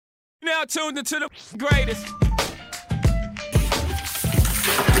now tuned into the greatest.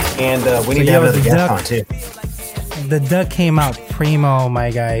 And we need to have another guest on too. The duck came out primo,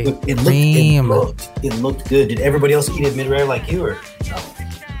 my guy. It looked good. Did everybody else eat it mid-rare like you, or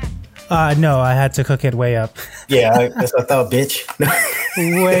no? No, I had to cook it way up. Yeah, that's what I thought, bitch.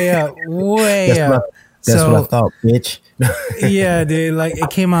 Way up. That's what I thought, bitch. Yeah, dude. Like it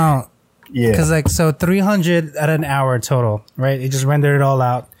came out. Yeah. Because 300 at an hour total, right? It just rendered it all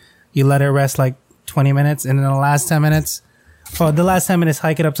out. You let it rest like 20 minutes, and then the last 10 minutes,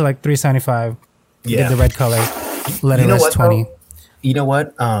 hike it up to like 375. Yeah. Get the red color. Let it rest 20. Though? You know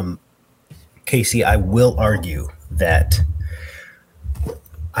what, Casey? I will argue that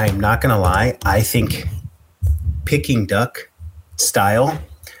I'm not gonna lie. I think Peking duck style,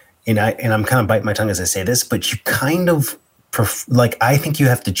 and I'm kind of biting my tongue as I say this, but you kind of I think you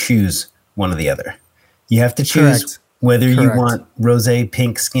have to choose one or the other. You have to choose whether you want rosé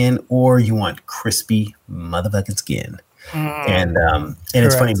pink skin or you want crispy motherfucking skin. And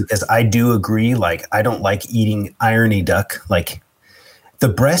it's funny because I do agree. Like, I don't like eating irony duck. Like, the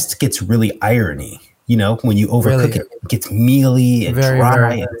breast gets really irony. You know, when you overcook it, it gets mealy and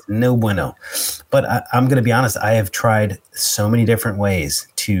dry. And it's no bueno. But I'm going to be honest. I have tried so many different ways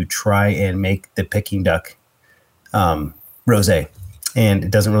to try and make the Peking duck rosé, and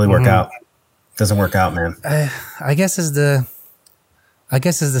it doesn't really work out. It doesn't work out, man. I guess is the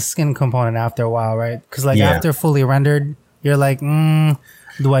skin component after a while, right? Because after fully rendered, you're like,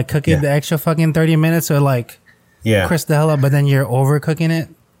 do I cook it the extra fucking 30 minutes or crisp the hell up? But then you're overcooking it.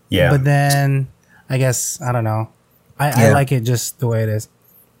 Yeah. But then I guess I don't know. I like it just the way it is,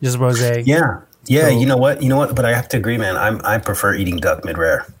 just rosé. Yeah. Yeah. So, you know what? But I have to agree, man. I prefer eating duck mid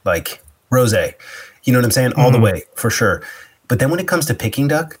rare, like rosé. You know what I'm saying? All the way, for sure. But then when it comes to Peking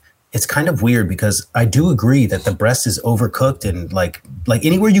duck, it's kind of weird because I do agree that the breast is overcooked, and like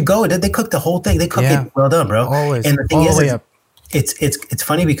anywhere you go, they cook the whole thing. They cook it well done, bro. Always. And the thing is, it's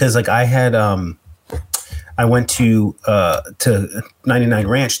funny because I had I went to 99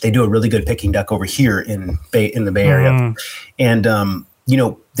 Ranch. They do a really good Peking duck over here in the Bay Area, and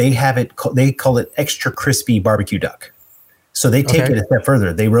they have it. They call it extra crispy barbecue duck. So they take it a step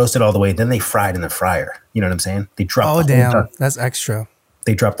further. They roast it all the way, then they fry it in the fryer. You know what I'm saying? They drop the whole duck. That's extra.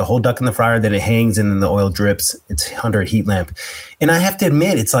 They drop the whole duck in the fryer, then it hangs, and then the oil drips. It's under a heat lamp. And I have to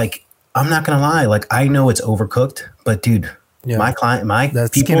admit, it's like, I'm not going to lie. Like, I know it's overcooked, but dude, my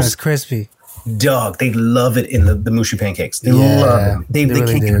skin is crispy. Dog, they love it in the mushu pancakes. They love it. They really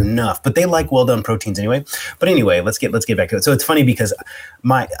can't get enough, but they like well done proteins anyway. But anyway, let's get back to it. So it's funny because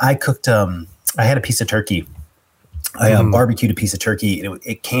I cooked, I had a piece of turkey. I barbecued a piece of turkey, and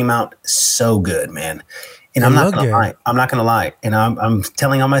it came out so good, man. And I'm not gonna lie. And I'm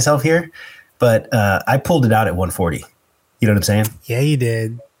telling on myself here, but I pulled it out at 140. You know what I'm saying? Yeah, you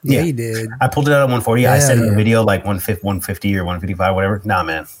did. Yeah, you did. I pulled it out at 140. I said in the video like 150 or 155, whatever. Nah,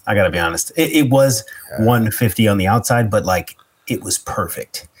 man. I gotta be honest. It was 150 on the outside, but like it was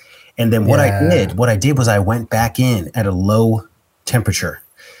perfect. And then what I did was I went back in at a low temperature.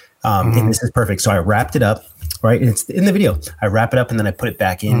 And this is perfect. So I wrapped it up. Right. And it's in the video. I wrap it up and then I put it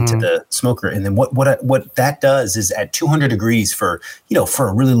back into the smoker. And then what that does is at 200 degrees for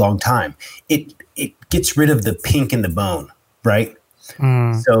a really long time, it gets rid of the pink in the bone. Right.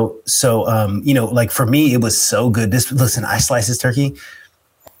 So like for me, it was so good. Listen, I sliced this turkey.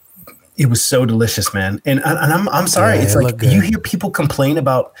 It was so delicious, man. And I'm sorry. It's like you hear people complain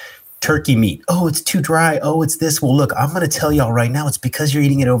about turkey meat. Oh, it's too dry. Oh, it's this. Well, look, I'm going to tell y'all right now, it's because you're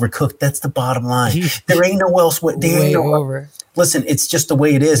eating it overcooked. That's the bottom line. There ain't no else. Listen, it's just the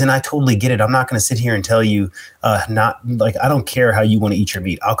way it is. And I totally get it. I'm not going to sit here and tell you, I don't care how you want to eat your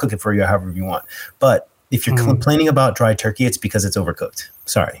meat. I'll cook it for you however you want. But if you're complaining about dry turkey, it's because it's overcooked.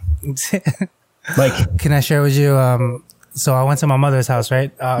 Sorry. Can I share with you? So I went to my mother's house,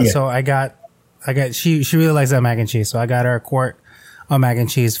 right? So I got, she really likes that mac and cheese. So I got her a quart of mac and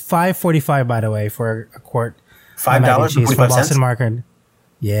cheese, $5.45 by the way for a quart. $5 from Boston Market.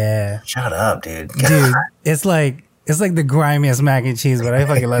 Yeah. Shut up, dude. Dude, it's like the grimiest mac and cheese, but I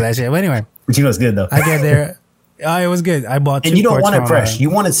fucking love that shit. But anyway, but you know it's good though. I get there. Oh, it was good. I bought 2 and you don't quarts want it fresh. You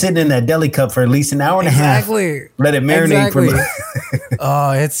want it sitting in that deli cup for at least an hour and a half. Let it marinate for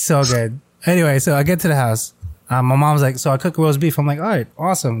Oh, it's so good. Anyway, so I get to the house. My mom's like, so I cook roast beef. I'm like, all right,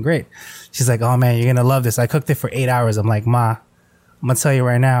 awesome, great. She's like, oh man, you're gonna love this. I cooked it for 8 hours. I'm like, Ma, I'm gonna tell you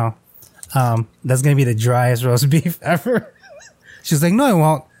right now, that's gonna be the driest roast beef ever. She's like, no, it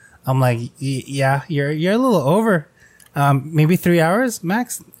won't. I'm like, yeah, you're a little over. Maybe 3 hours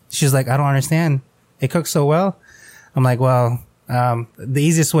max. She's like, I don't understand. It cooks so well. I'm like, well, the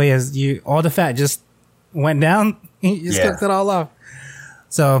easiest way is all the fat just went down. You just cooked it all off.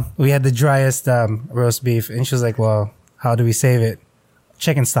 So we had the driest roast beef, and she was like, "Well, how do we save it?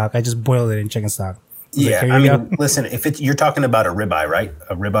 Chicken stock. I just boiled it in chicken stock." Yeah, I mean, listen, if you're talking about a ribeye, right?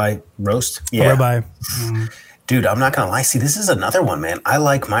 A ribeye roast. Yeah, a ribeye. Dude, I'm not gonna lie. See, this is another one, man. I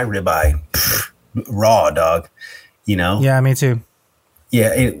like my ribeye raw, dog. You know? Yeah, me too.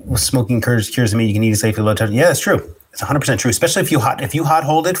 Yeah, smoking cures the meat. You can eat it safely, low temperature. Yeah, that's true. It's 100% true. Especially if you hot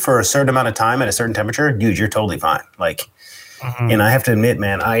hold it for a certain amount of time at a certain temperature, dude, you're totally fine. Like, and I have to admit,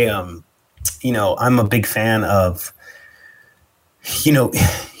 man, I'm a big fan of,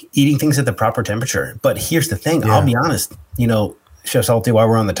 eating things at the proper temperature. But here's the thing. I'll be honest, Chef Salty, while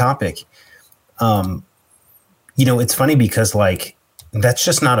we're on the topic, it's funny because like, that's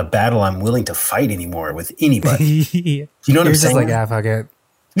just not a battle I'm willing to fight anymore with anybody. You know what I'm saying? Just like, fuck it.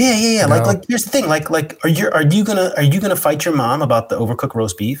 Yeah. Like, here's the thing. Like, are you gonna fight your mom about the overcooked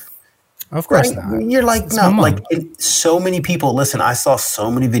roast beef? Of course not. You're like, it's no, like so many people. Listen, I saw so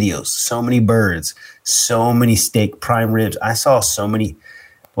many videos, so many birds, so many steak prime ribs. I saw so many.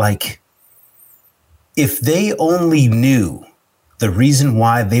 Like, if they only knew the reason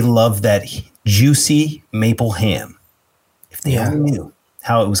why they love that juicy maple ham. If they only knew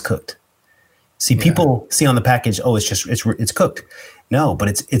how it was cooked. See, people see on the package, it's cooked. No, but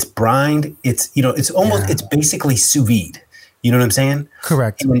it's brined. It's, it's almost, it's basically sous vide. You know what I'm saying?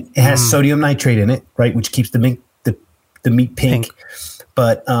 Correct. And it has sodium nitrate in it, right? Which keeps the meat pink.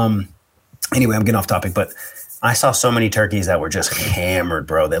 But anyway, I'm getting off topic, but I saw so many turkeys that were just hammered,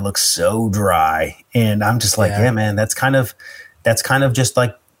 bro. They look so dry. And I'm just like, yeah man, that's kind of just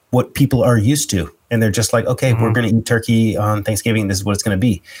like what people are used to. And they're just like, okay, we're going to eat turkey on Thanksgiving. This is what it's going to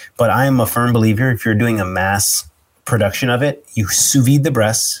be. But I am a firm believer, if you're doing a mass production of it, you sous vide the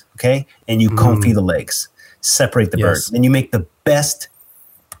breasts, okay? And you confit the legs, separate the bird. And you make the best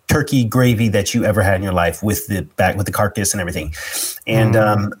turkey gravy that you ever had in your life with the carcass and everything. And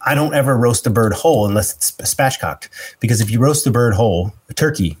I don't ever roast a bird whole unless it's spatchcocked. Because if you roast the bird whole,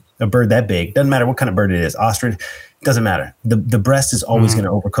 a bird that big, doesn't matter what kind of bird it is, ostrich, doesn't matter. The breast is always going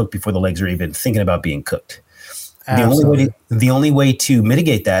to overcook before the legs are even thinking about being cooked. The only way to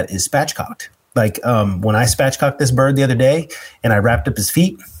mitigate that is spatchcocked. Like when I spatchcocked this bird the other day and I wrapped up his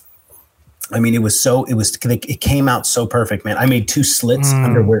feet, I mean, it came out so perfect, man. I made 2 slits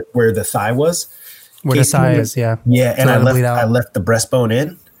under where the thigh was. Where the thigh is, yeah. Yeah, and I left the breastbone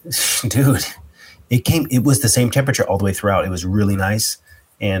in. Dude, it was the same temperature all the way throughout. It was really nice.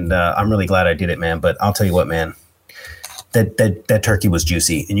 And I'm really glad I did it, man. But I'll tell you what, man. That turkey was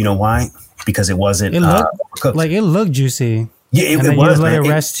juicy, and you know why? Because it wasn't cooked. Like it looked juicy. Yeah, it was. You let it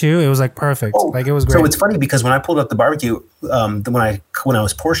rest too. It was like perfect. Like it was great. So it's funny because when I pulled up the barbecue, when I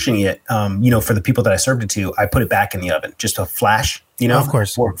was portioning it, for the people that I served it to, I put it back in the oven, just a flash, of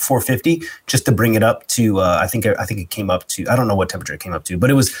course, 450, just to bring it up to. I think it came up to. I don't know what temperature it came up to, but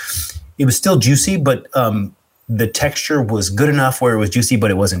it was still juicy, but the texture was good enough where it was juicy,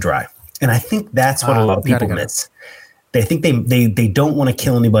 but it wasn't dry. And I think that's what a lot of people miss. They think they don't want to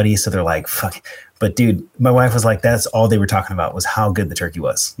kill anybody, so they're like, fuck. But dude, my wife was like, that's all they were talking about was how good the turkey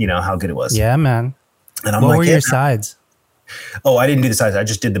was. How good it was. Yeah, man. And I'm what like, were your sides? Oh, I didn't do the sides. I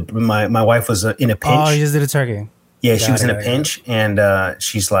just did my wife was in a pinch. Oh, you just did a turkey. Yeah, she was in a pinch, and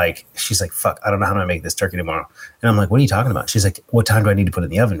she's like, fuck, I don't know how to make this turkey tomorrow. And I'm like, what are you talking about? She's like, what time do I need to put it in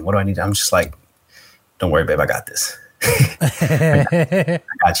the oven? What do I need? I'm just like, don't worry, babe, I got this. I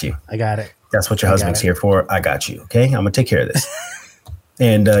got you. I got it. That's what your husband's here for. I got you. Okay. I'm going to take care of this.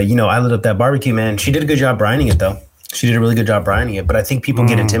 And, I lit up that barbecue, man. She did a good job brining it, though. She did a really good job brining it. But I think people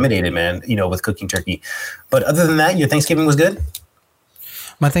get intimidated, man, with cooking turkey. But other than that, your Thanksgiving was good?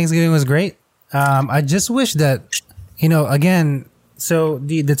 My Thanksgiving was great. I just wish that, again, so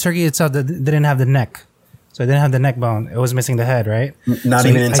the turkey itself didn't have the neck. So it didn't have the neck bone. It was missing the head, right? Not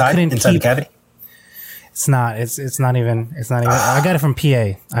even inside the cavity? It's not. It's not even. I got it from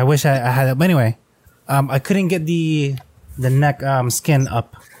PA. I wish I had it. But anyway, I couldn't get the neck skin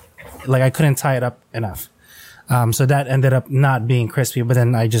up. Like I couldn't tie it up enough. So that ended up not being crispy. But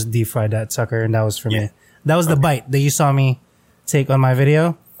then I just deep fried that sucker, and that was for me. That was the bite that you saw me take on my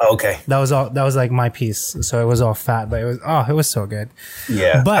video. Oh, okay. That was all. That was like my piece. So it was all fat, but it was so good.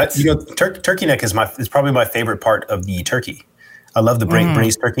 Yeah, but turkey neck is probably my favorite part of the turkey. I love the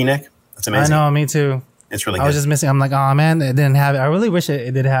braised turkey neck. That's amazing. I know, me too. It's really good. I was just missing. I'm like, oh man, it didn't have it. I really wish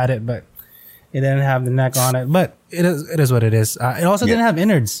it did had it, but it didn't have the neck on it. But it is what it is. It also didn't have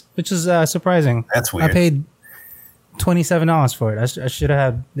innards, which is surprising. That's weird. I paid $27 for it. I should have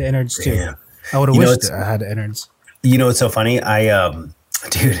had the innards too. Yeah. I would have wished I had the innards. It's so funny. I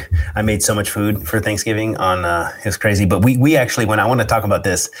made so much food for Thanksgiving it was crazy. But we actually, when I want to talk about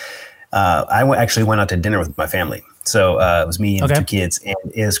this, actually went out to dinner with my family. So it was me and the 2 kids, and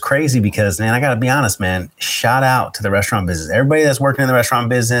it was crazy because, man, I got to be honest, man. Shout out to the restaurant business. Everybody that's working in the restaurant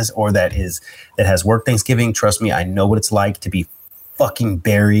business or that has worked Thanksgiving. Trust me, I know what it's like to be fucking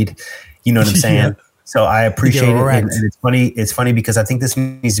buried. You know what I'm saying? Yeah. So I appreciate it, and it's funny. It's funny because I think this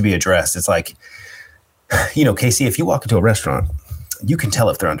needs to be addressed. It's like, you know, Casey, if you walk into a restaurant, you can tell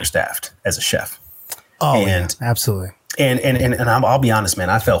if they're understaffed as a chef. Oh, yeah, absolutely. And I'll be honest, man.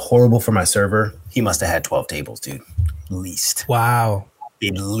 I felt horrible for my server. He must have had 12 tables, dude. At least. Wow.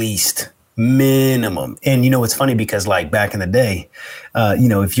 At least. Minimum. And, you know, it's funny because, like, back in the day, you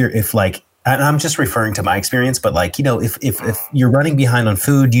know, and I'm just referring to my experience, but, like, you know, if you're running behind on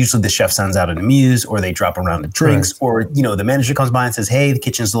food, usually the chef sends out an amuse or they drop around the drinks or, you know, the manager comes by and says, hey, the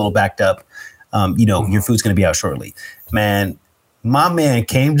kitchen's a little backed up. You know, your food's going to be out shortly. Man, my man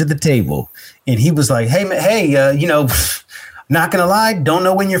came to the table and he was like, hey, you know, not going to lie, don't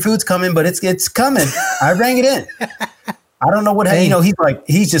know when your food's coming, but it's coming. I rang it in. I don't know what, you know,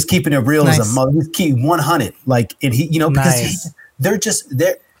 he's just keeping it real as a mother. He's keeping 100. Like, and he, you know, because they're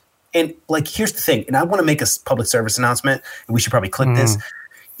there. And like, here's the thing. And I want to make a public service announcement, and we should probably click this.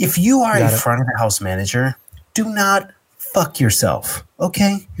 If you are a front of the house manager, do not fuck yourself.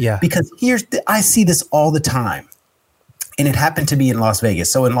 Okay. Yeah. Because I see this all the time. And it happened to be in Las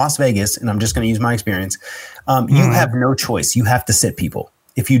Vegas. So in Las Vegas, and I'm just going to use my experience, you have no choice. You have to sit people.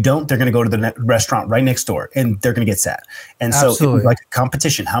 If you don't, they're going to go to the restaurant right next door and they're going to get sat. And so it was like a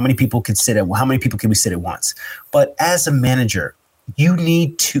competition. How many people can we sit at once? But as a manager, you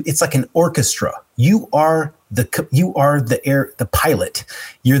need to, it's like an orchestra. You are the pilot.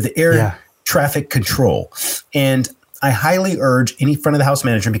 You're the air traffic control. And I highly urge any front of the house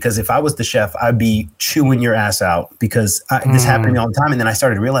manager, because if I was the chef, I'd be chewing your ass out because this happened to me all the time. And then I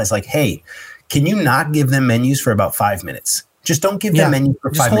started to realize, like, hey, can you not give them menus for about 5 minutes? Just don't give them menus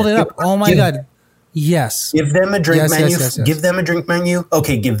for 5 minutes. Just hold it up. Oh my God. Yes. Give them a drink menu. Yes. Give them a drink menu.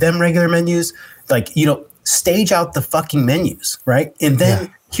 Okay. Give them regular menus. Like, you know, stage out the fucking menus. Right. And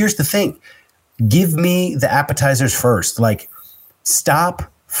then here's the thing. Give me the appetizers first. Like, stop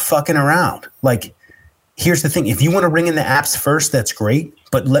fucking around. Like, here's the thing. If you want to bring in the apps first, that's great.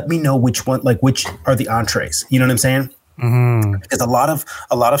 But let me know which one, like, which are the entrees. You know what I'm saying? Mm-hmm. Because a lot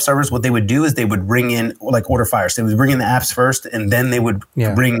of servers, what they would do is they would bring in, like, order fires. They would bring in the apps first, and then they would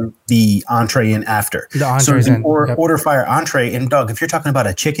bring the entree in after. The entrees order fire entree. And Doug, if you're talking about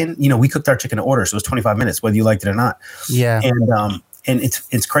a chicken, you know, we cooked our chicken to order, so it was 25 minutes, whether you liked it or not. Yeah. And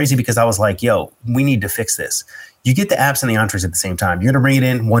it's crazy because I was like, yo, we need to fix this. You get the apps and the entrees at the same time. You're going to bring it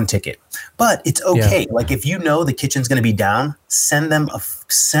in one ticket, but it's okay. Yeah. Like, if you know the kitchen's going to be down, send them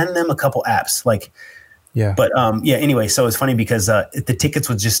a couple apps. Like, yeah. But anyway, so it's funny because the tickets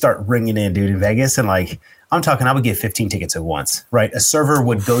would just start ringing in, dude, in Vegas. And like, I'm talking, I would get 15 tickets at once, right? A server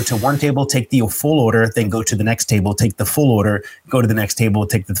would go to one table, take the full order, then go to the next table, take the full order, go to the next table,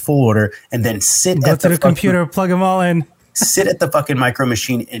 take the full order, and then go to the computer, plug them all in. Sit at the fucking micro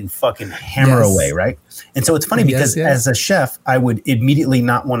machine and fucking hammer away, right? And so it's funny because as a chef, I would immediately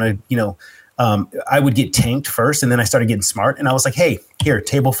not want to, you know, I would get tanked first, and then I started getting smart, and I was like, hey, here,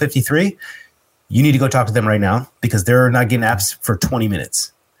 table 53, you need to go talk to them right now because they're not getting apps for 20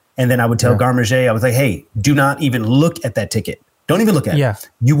 minutes. And then I would tell Garmager, I was like, hey, do not even look at that ticket. Don't even look at it.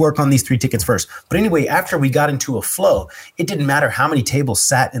 You work on these 3 tickets first. But anyway, after we got into a flow, it didn't matter how many tables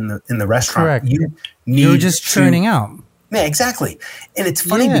sat in the restaurant. Correct. You were just churning out. Yeah, exactly. And it's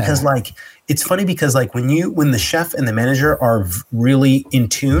funny because when the chef and the manager are really in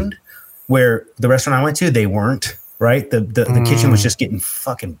tune, where the restaurant I went to, they weren't, right? The kitchen was just getting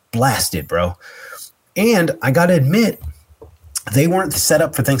fucking blasted, bro. And I got to admit, they weren't set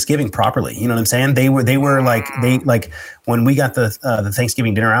up for Thanksgiving properly. You know what I'm saying? They were like when we got the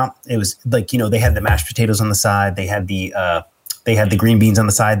Thanksgiving dinner out, it was like, you know, they had the mashed potatoes on the side. They had the green beans on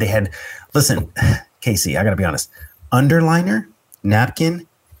the side. Listen, Casey, I got to be honest. Underliner, napkin,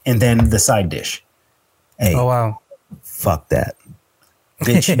 and then the side dish. Hey, oh wow, fuck that,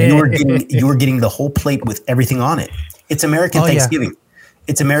 bitch! You're getting the whole plate with everything on it. It's American Thanksgiving. Yeah.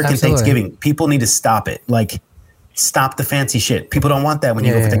 It's American Thanksgiving. People need to stop it. Like, stop the fancy shit. People don't want that when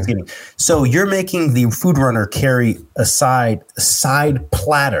you go for Thanksgiving. So you're making the food runner carry a side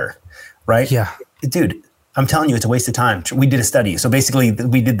platter, right? Yeah, dude. I'm telling you, it's a waste of time. We did a study. So basically,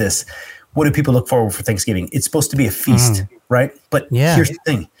 we did this. What do people look forward for Thanksgiving? It's supposed to be a feast, right? But here's the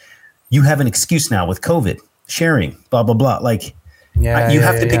thing. You have an excuse now with COVID, sharing, blah, blah, blah. Like, you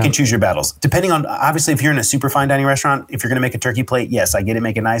have to pick and choose your battles. Depending on, obviously, if you're in a super fine dining restaurant, if you're going to make a turkey plate, yes, I get it,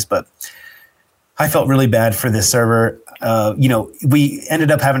 make it nice. But I felt really bad for this server. We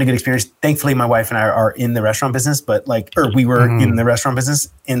ended up having a good experience. Thankfully, my wife and I are in the restaurant business, we were in the restaurant business.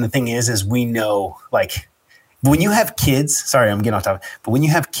 And the thing is we know, like, when you have kids, sorry, I'm getting off topic, but when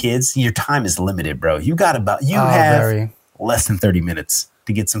you have kids, your time is limited, bro. You have less than 30 minutes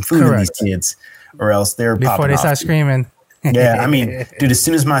to get some food in these kids, or else they're before they start screaming. Yeah, I mean, dude, as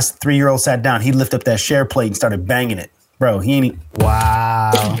soon as my 3-year-old sat down, he'd lift up that share plate and started banging it. Bro, he ain't.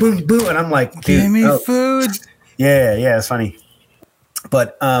 Wow. Boom, boom. And I'm like, dude. Give me food. Yeah, it's funny.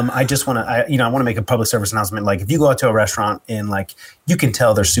 But I just want to, I want to make a public service announcement. Like, if you go out to a restaurant and, like, you can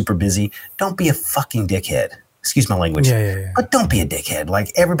tell they're super busy, don't be a fucking dickhead. Excuse my language. Yeah. But don't be a dickhead.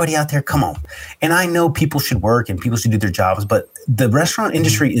 Like, everybody out there, come on. And I know people should work and people should do their jobs, but the restaurant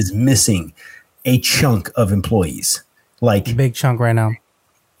industry is missing a chunk of employees. Like, big chunk right now.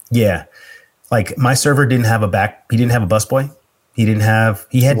 Yeah. Like, my server didn't have he didn't have a busboy. He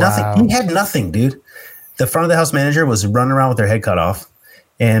had nothing. He had nothing, dude. The front of the house manager was running around with their head cut off.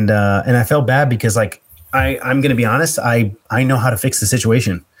 And I felt bad because, like, I'm going to be honest. I know how to fix the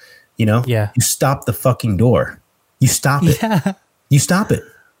situation. Yeah. You stop the fucking door. You stop it. Yeah. You stop it.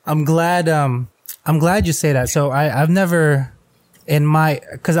 I'm glad you say that. So I've never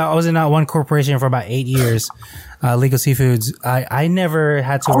because I was in that one corporation for about 8 years, Legal Seafoods. I never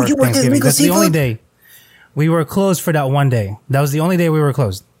had to work Thanksgiving. That's the only day. We were closed for that one day. That was the only day we were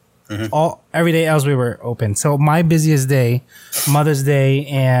closed. Mm-hmm. Every day else we were open. So my busiest day, Mother's Day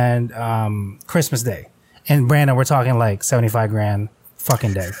and Christmas Day. And Brandon, we're talking like 75 grand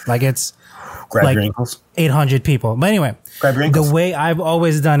fucking day. Like, it's grab like your ankles. 800 people. But anyway, grab your ankles. The way I've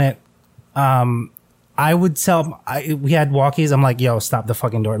always done it, I would tell, we had walkies. I'm like, yo, stop the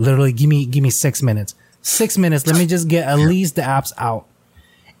fucking door. Literally, give me 6 minutes. 6 minutes. Let me just get at least the apps out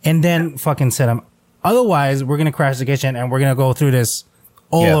and then fucking set them. Otherwise, we're going to crash the kitchen and we're going to go through this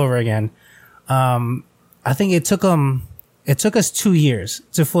all over again. I think it took us 2 years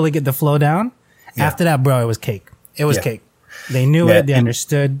to fully get the flow down. Yeah. After that, bro, it was cake. It was cake. They knew it. They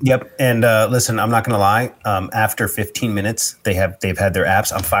understood. Yep. And listen, I'm not going to lie. After 15 minutes, they've had their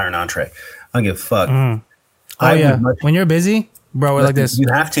apps. I'm firing entree. I don't give a fuck. Mm. Oh, yeah. When you're busy, bro, we're like this. You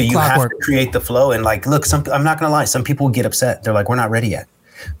have to create the flow. And, like, look, I'm not going to lie. Some people get upset. They're like, we're not ready yet.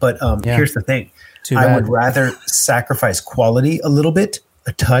 But here's the thing. I would rather sacrifice quality a little bit,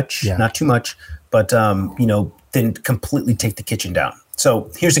 a touch, not too much, but, than completely take the kitchen down.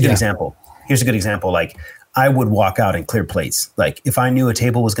 So here's a good example. Like, I would walk out and clear plates. Like, if I knew a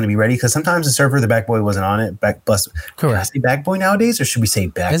table was going to be ready, because sometimes the server, the back boy wasn't on it. Correct. Can I say back boy nowadays, or should we say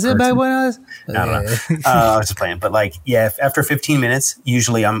back? Is it back boy nowadays? I don't know. I was just playing, but, like, after 15 minutes,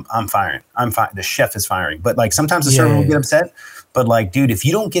 usually I'm firing. I'm fine. The chef is firing, but, like, sometimes the server will get upset. But, like, dude, if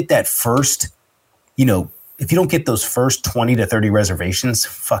you don't get that first, if you don't get those first 20 to 30 reservations,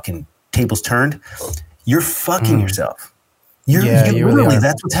 fucking tables turned, you're fucking yourself. You literally, really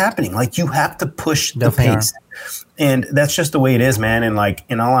that's what's happening. Like, you have to push the pace. And that's just the way it is, man. And, like,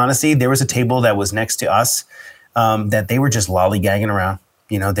 in all honesty, there was a table that was next to us that they were just lollygagging around.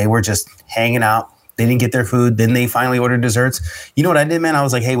 They were just hanging out. They didn't get their food. Then they finally ordered desserts. You know what I did, man? I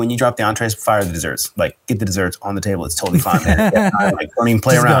was like, hey, when you drop the entrees, fire the desserts. Like, get the desserts on the table. It's totally fine, man. Like, don't even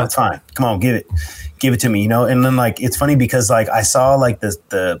play around. Go. It's fine. Come on, give it to me, And then, like, it's funny because, like, I saw, like,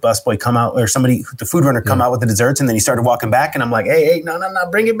 the busboy come out, or somebody, the food runner come out with the desserts, and then he started walking back, and I'm like, hey, no,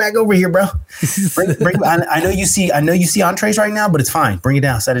 bring it back over here, bro. Bring I know you see entrees right now, but it's fine. Bring it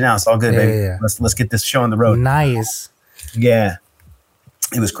down, set it down. It's all good, baby. Yeah. Let's get this show on the road. Nice. Yeah.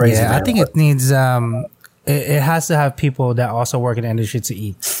 It was crazy. Yeah, man. I think it needs it has to have people that also work in the industry to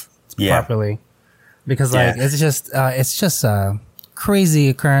eat properly, because like it's just crazy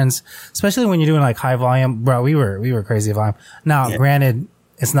occurrence, especially when you're doing like high volume. Bro, we were crazy volume. Now, granted,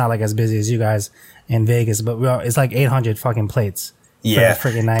 it's not like as busy as you guys in Vegas, but bro, it's like 800 fucking plates. Yeah, for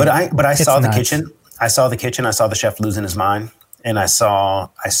the freaking night. But I saw the kitchen. I saw the chef losing his mind. And I saw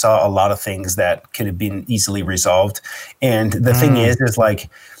a lot of things that could have been easily resolved. And the thing is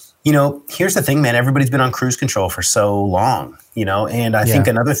like, here's the thing, man, everybody's been on cruise control for so long, and I think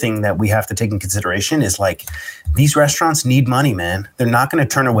another thing that we have to take in consideration is like, these restaurants need money, man. They're not going to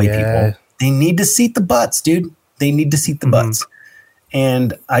turn away people. They need to seat the butts, dude. They need to seat the butts.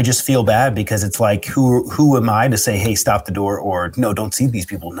 And I just feel bad because it's like, who am I to say, hey, stop the door, or no, don't see these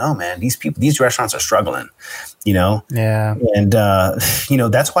people. No, man, these restaurants are struggling, Yeah. And,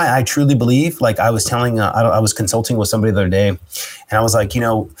 that's why I truly believe, like I was telling, I was consulting with somebody the other day, and I was like,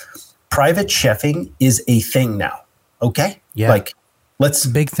 private chefing is a thing now. Okay. Yeah. Like, let's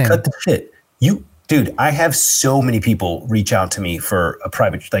big thing. Cut the shit. Dude, I have so many people reach out to me for a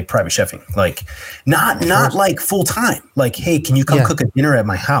private chefing, like not like full time. Like, hey, can you come cook a dinner at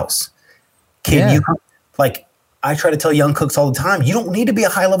my house? Kid, Yeah. you like I try to tell young cooks all the time, you don't need to be a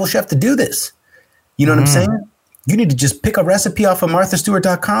high level chef to do this. You know what I'm saying? You need to just pick a recipe off of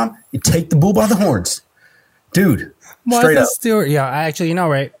MarthaStewart.com. You take the bull by the horns, dude. Straight Martha up. Stewart. Yeah, actually, you're not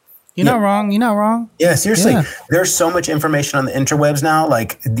right. You're not wrong. You're not wrong. Yeah, seriously. Yeah. There's so much information on the interwebs now.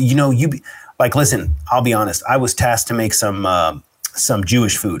 Like, listen, I'll be honest. I was tasked to make some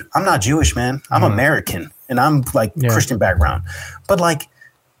Jewish food. I'm not Jewish, man. I'm American, and I'm like Christian background. But like,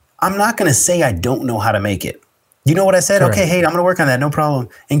 I'm not going to say I don't know how to make it. You know what I said? Correct. Okay, hey, I'm going to work on that. No problem.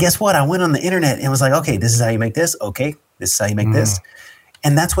 And guess what? I went on the internet and was like, okay, this is how you make this. Okay, this is how you make this.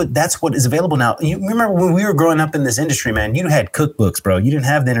 And that's what is available now. You remember when we were growing up in this industry, man, you had cookbooks, bro. You didn't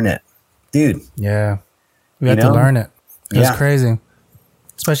have the internet. Dude. Yeah. We had to learn it. It was Yeah. crazy.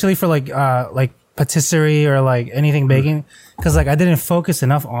 Especially for like patisserie or like anything baking. Because like I didn't focus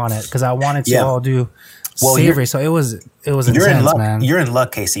enough on it because I wanted to all do savory. So it was You're intense, in luck. man. You're in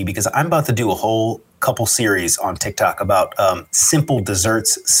luck, Casey, because I'm about to do a whole couple series on TikTok about simple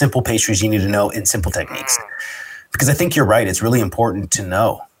desserts, simple pastries you need to know, and simple techniques. Because I think you're right. It's really important to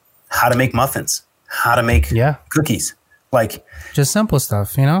know how to make muffins, how to make cookies. Like just simple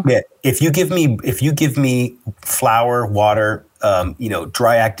stuff, you know? Yeah. If you give me flour, water,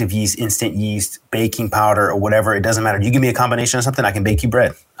 dry active yeast, instant yeast, baking powder, or whatever, it doesn't matter. You give me a combination of something, I can bake you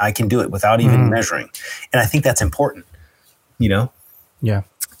bread. I can do it without even measuring. And I think that's important, Yeah.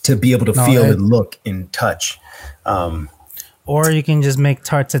 to be able to feel and look and touch. Or you can just make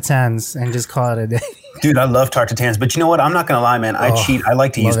tarte tatin and just call it a day. Dude, I love tarte tatans, but you know what? I'm not gonna lie, man. I cheat. I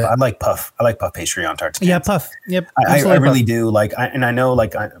like to use. I like puff. I like puff pastry on tarte tatans. Yeah, puff. Yep. I really do. Like, I know,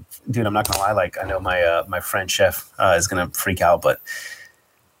 like, dude, I'm not gonna lie. Like, I know my French chef is gonna freak out, but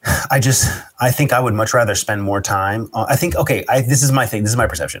I think I would much rather spend more time. This is my thing. This is my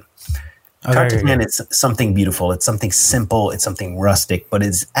perception. Tarte tatin, it's something beautiful. It's something simple. It's something rustic, but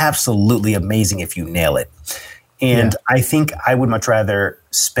it's absolutely amazing if you nail it. And I think I would much rather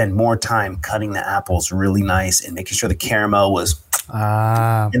spend more time cutting the apples really nice and making sure the caramel was,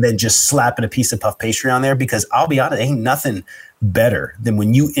 and then just slapping a piece of puff pastry on there. Because I'll be honest, ain't nothing better than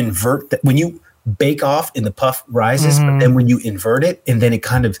when you invert that, when you bake off and the puff rises, but then when you invert it and then it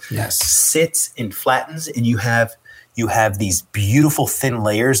kind of sits and flattens, and you have these beautiful thin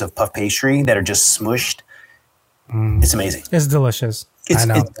layers of puff pastry that are just smushed. It's amazing. It's delicious. I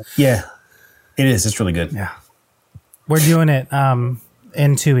know. It is. It's really good. Yeah. We're doing it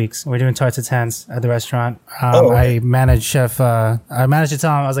in 2 weeks. We're doing tarte tatins at the restaurant. I managed to tell him,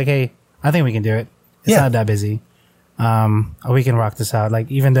 I was like, hey, I think we can do it. It's not that busy. We can rock this out.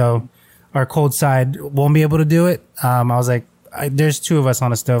 Like, even though our cold side won't be able to do it, I was like, there's two of us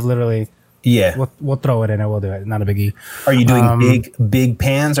on the stove, literally. Yeah. We'll throw it in and we'll do it. Not a biggie. Are you doing big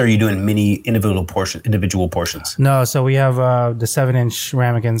pans, or are you doing mini individual portions? No, so we have the 7-inch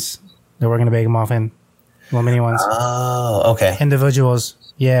ramekins that we're going to bake them off in. Little mini ones. Oh, okay. Individuals.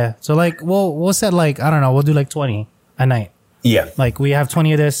 Yeah. So like we'll set like, I don't know, we'll do like 20 a night. Yeah. Like we have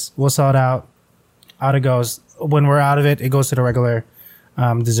 20 of this, we'll sell it out. Out it goes. When we're out of it, it goes to the regular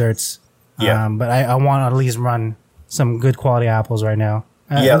desserts. Yeah. But I want to at least run some good quality apples right now.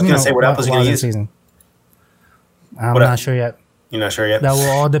 I was going to say, what apples are you going to use? Season. I'm not sure yet. You're not sure yet? That will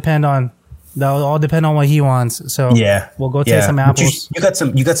all depend on what he wants. So we'll go take some apples. You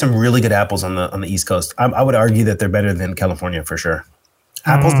got some really good apples on the East Coast. I would argue that they're better than California for sure.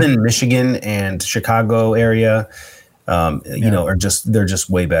 Apples in Michigan and Chicago area, they're just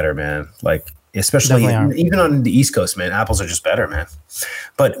way better, man. Like, especially even on the East Coast, man, apples are just better, man.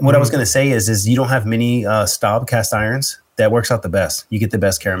 But what I was going to say is you don't have mini Staub cast irons. That works out the best. You get the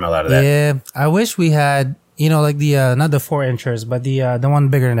best caramel out of that. Yeah, I wish we had. Like the not the 4 inchers, but the one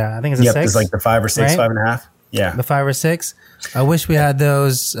bigger than that. I think it's a 6. It's like the 5 or 6, right? 5.5. Yeah, the 5 or 6. I wish we had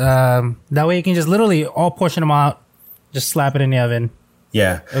those. That way you can just literally all portion them out, just slap it in the oven.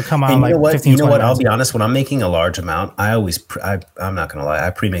 Yeah, it'll come out and like 15. You know what? I'll be honest. When I'm making a large amount, I'm not gonna lie.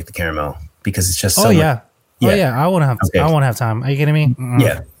 I pre-make the caramel because it's just so. I won't have. Okay. I won't have time. Are you kidding me?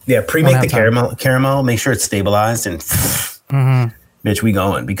 Mm-mm. Yeah. Pre-make the caramel. Make sure it's stabilized and. Bitch, we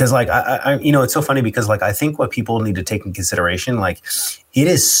going. Because like I it's so funny because like I think what people need to take in consideration, like it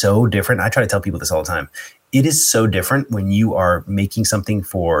is so different. I try to tell people this all the time. It is so different when you are making something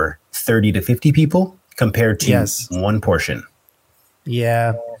for 30 to 50 people compared to one portion.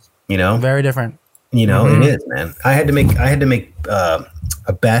 Yeah. Very different. It is, man. I had to make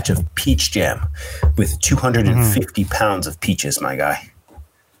a batch of peach jam with 250 pounds of peaches, my guy.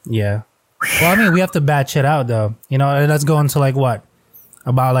 Yeah. Well, I mean, we have to batch it out though. Let's go into like what?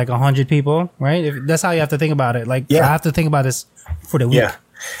 About like 100 people, right? That's how you have to think about it. Like, I have to think about this for the week. Yeah.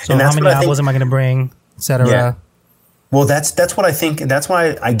 So how many apples am I going to bring, etc. Well, that's what I think. That's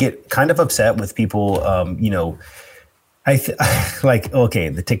why I get kind of upset with people. Like, okay,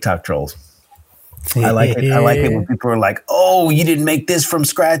 the TikTok trolls. I like it. I like it when people are like, "Oh, you didn't make this from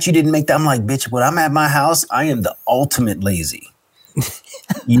scratch. You didn't make that." I'm like, "Bitch, when I'm at my house, I am the ultimate lazy."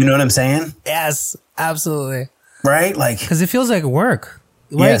 You know what I'm saying? Yes, absolutely. Right? Like, because it feels like work.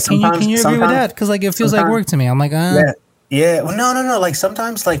 Right? Yeah, can you agree with that? Because like it feels like work to me. I'm like, Yeah. Well, no. Like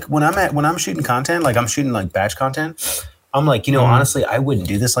sometimes, like when I'm shooting content, like I'm shooting like batch content. I'm like, honestly, I wouldn't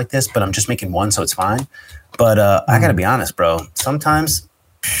do this like this, but I'm just making one, so it's fine. But I gotta be honest, bro. Sometimes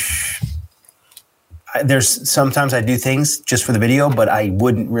sometimes I do things just for the video, but I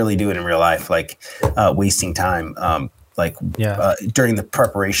wouldn't really do it in real life, like wasting time, during the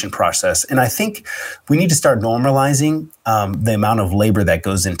preparation process. And I think we need to start normalizing the amount of labor that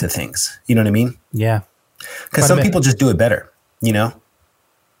goes into things. You know what I mean? Yeah. Because some people just do it better,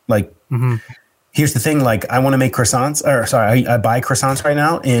 Like, here's the thing. Like, I want to make croissants. I buy croissants right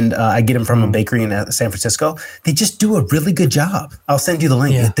now, and I get them from a bakery in San Francisco. They just do a really good job. I'll send you the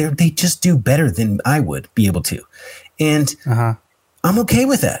link. Yeah. They just do better than I would be able to. And I'm okay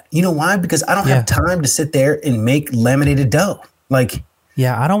with that. You know why? Because I don't have time to sit there and make laminated dough. Like,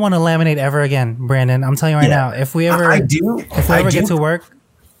 I don't want to laminate ever again, Brandon. I'm telling you right now, if we ever get to work,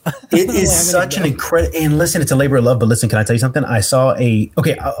 it is such an incredible, and listen, it's a labor of love, but listen, can I tell you something? I saw let me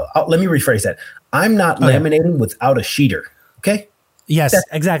rephrase that. I'm not laminating without a sheeter. Okay. Yes,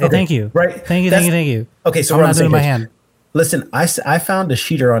 exactly. Okay. Thank you. Right. Thank you. Okay. So I'm not doing my hand. Listen, I found a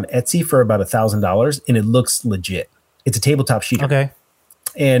sheeter on Etsy for about $1,000 and it looks legit. It's a tabletop sheeter. Okay.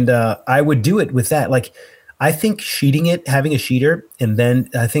 And I would do it with that. Like, I think sheeting it, having a sheeter, and then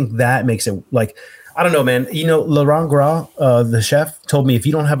I think that makes it like, I don't know, man. Laurent Gras, the chef, told me if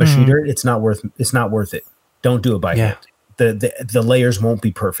you don't have a sheeter, it's not worth it. Don't do it by hand. The layers won't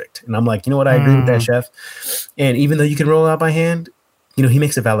be perfect. And I'm like, you know what? I agree with that, chef. And even though you can roll it out by hand, he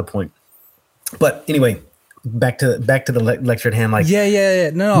makes a valid point. But anyway, back to the lecture at hand. Like,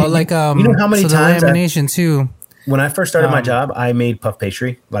 No, like how many times the lamination too. When I first started my job, I made puff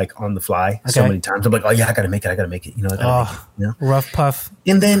pastry like on the fly so many times. I'm like, oh yeah, I gotta make it. I gotta make it. Rough puff.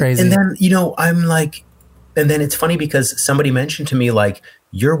 And then I'm like, and then it's funny because somebody mentioned to me like,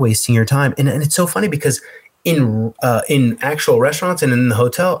 you're wasting your time, and it's so funny because in actual restaurants and in the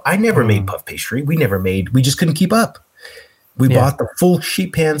hotel, I never made puff pastry. We just couldn't keep up. We bought the full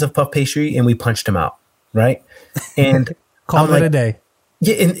sheet pans of puff pastry and we punched them out, right? And called it a day.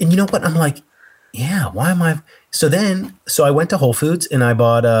 Yeah, and you know what? I'm like, yeah, why am I? So I went to Whole Foods and I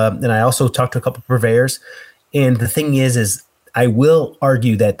bought, and I also talked to a couple of purveyors. And the thing is I will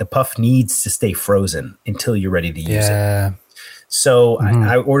argue that the puff needs to stay frozen until you're ready to use it. So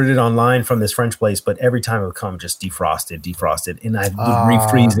I ordered it online from this French place, but every time it would come just defrosted, and I would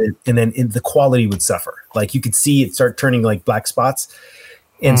refreeze it, and then the quality would suffer. Like you could see it start turning like black spots.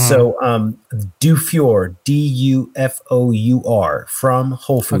 And so Dufour, Dufour from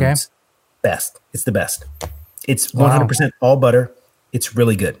Whole Foods, best. It's the best. It's 100% all butter. It's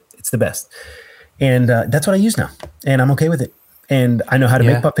really good. It's the best. And that's what I use now. And I'm okay with it. And I know how to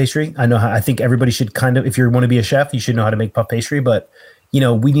make puff pastry. I think everybody should if you want to be a chef, you should know how to make puff pastry. But,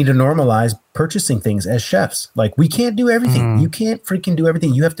 we need to normalize purchasing things as chefs. Like we can't do everything. You can't freaking do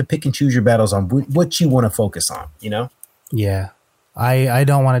everything. You have to pick and choose your battles on what you want to focus on, Yeah. I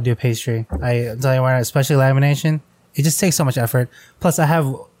don't want to do pastry. I tell you what, especially lamination, it just takes so much effort. Plus I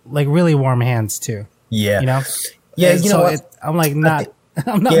have like really warm hands too. Yeah. Yeah. I'm like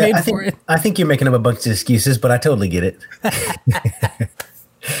I'm not made for it. I think you're making up a bunch of excuses, but I totally get it.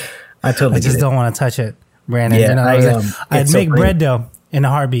 I just don't want to touch it, Brandon. Yeah, I'd make bread dough in a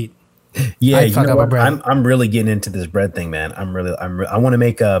heartbeat. Yeah, I'm really getting into this bread thing, man. I want to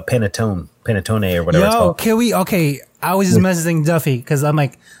make a panettone or whatever it's called. Can we? Okay, I was just messaging Duffy because I'm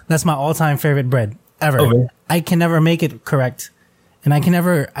like, that's my all-time favorite bread ever. Oh, really? I can never make it correct, and I can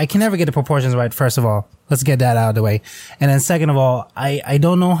never get the proportions right. First of all, let's get that out of the way, and then second of all, I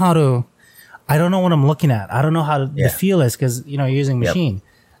don't know how to. I don't know what I'm looking at. I don't know how the feel is because you're using machine.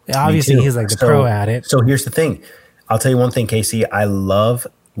 Yep. Obviously, he's like the pro at it. So here's the thing. I'll tell you one thing, Casey. I love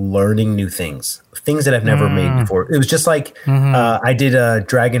learning new things that I've never made before. It was just like I did a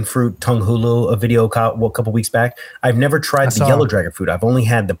dragon fruit tongue hulu, a video a couple weeks back. I've never tried the yellow dragon fruit. I've only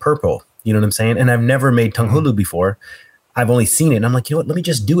had the purple. You know what I'm saying? And I've never made tongue hulu before. I've only seen it. And I'm like, you know what? Let me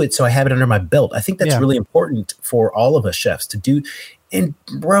just do it so I have it under my belt. I think that's really important for all of us chefs to do. And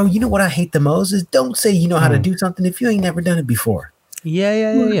bro, you know what I hate the most is don't say you know how to do something if you ain't never done it before.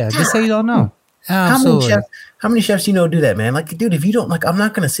 Yeah. Just say you don't know. Absolutely. How many chefs do that, man? Like, dude, if you don't I'm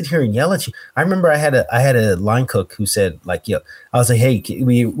not gonna sit here and yell at you. I remember I had a line cook who said, like, I was like, hey,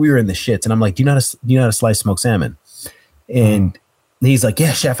 we were in the shits, and I'm like, do you know how to slice smoked salmon? And he's like,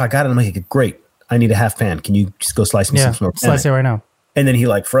 yeah, chef, I got it. I'm like, great. I need a half pan. Can you just go slice me some smoked salmon? Slice it right now. And then he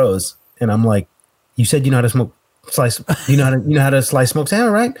like froze. And I'm like, you said you know how to slice, you know how to slice smoked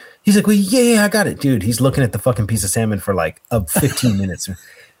salmon, right? He's like, well, yeah, I got it, dude. He's looking at the fucking piece of salmon for like 15 minutes.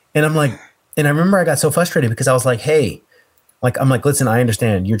 And I'm like, and I remember I got so frustrated because I was like, hey, like, I'm like, listen, I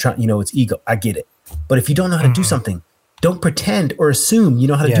understand you're trying, it's ego. I get it. But if you don't know how to do something, don't pretend or assume you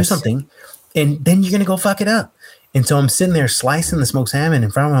know how to do something. And then you're going to go fuck it up. And so I'm sitting there slicing the smoked salmon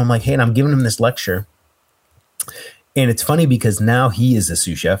in front of him. I'm like, hey, and I'm giving him this lecture. And it's funny because now he is a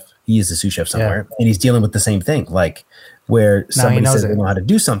sous chef. He is a sous chef somewhere. And he's dealing with the same thing. Like where somebody says they know how to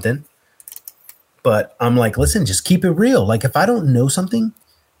do something. But I'm like, listen, just keep it real. Like if I don't know something,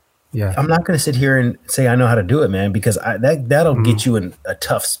 I'm not going to sit here and say I know how to do it, man, because that'll get you in a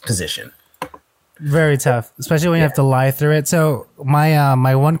tough position. Very tough, especially when you have to lie through it. So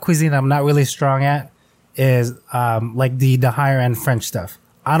my one cuisine I'm not really strong at is like the higher end French stuff.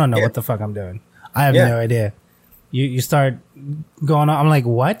 I don't know what the fuck I'm doing. I have no idea. You start going on. I'm like,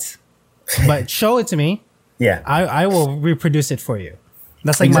 what? But show it to me. Yeah, I will reproduce it for you.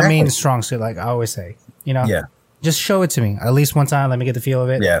 That's like my main strong suit. Like I always say, just show it to me at least one time. Let me get the feel of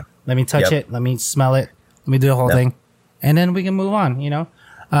it. Yeah, let me touch it. Let me smell it. Let me do the whole thing, and then we can move on.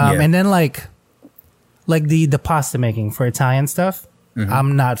 And then like the pasta making for Italian stuff.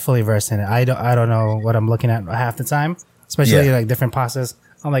 I'm not fully versed in it. I don't know what I'm looking at half the time, especially like different pastas.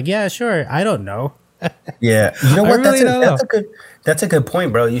 I'm like, yeah, sure. I don't know. Yeah, you know what? That's a good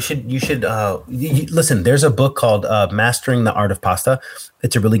point, bro. You should listen. There's a book called Mastering the Art of Pasta.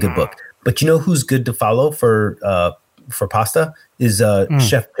 It's a really good book. But you know who's good to follow for pasta is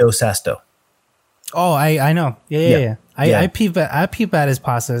Chef Joe Sasto. Oh, I know. Yeah. I peep at his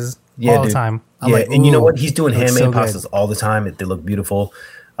pastas all the time. I'm like, and you know what? He's doing handmade pastas all the time. They look beautiful.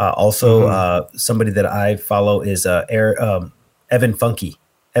 Also, somebody that I follow is Evan Funky.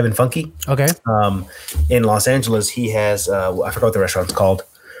 Evan Funky. Okay. In Los Angeles, he has I forgot what the restaurant's called.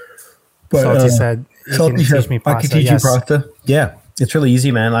 But, Salty said, "Salty teach me pasta." I can teach you pasta. Yeah, it's really easy,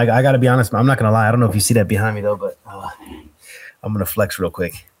 man. Like I got to be honest, I'm not gonna lie. I don't know if you see that behind me though, but I'm gonna flex real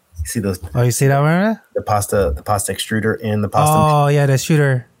quick. You see those? Oh, you see that one? The pasta extruder and the pasta. Oh yeah, the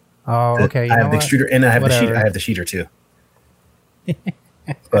shooter. Oh, okay. I have the extruder and I have the sheeter. I have the sheeter too.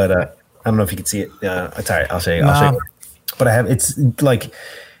 But I don't know if you can see it. It's all right. I'll show you. But it's like,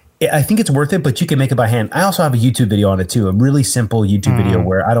 I think it's worth it, but you can make it by hand. I also have a YouTube video on it too. A really simple YouTube video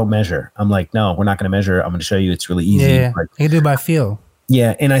where I don't measure. I'm like, no, we're not going to measure. I'm going to show you. It's really easy. Yeah. Like, you can do it by feel.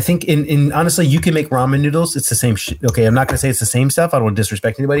 Yeah. And I think in honestly, you can make ramen noodles. It's the same shit. Okay. I'm not going to say it's the same stuff. I don't want to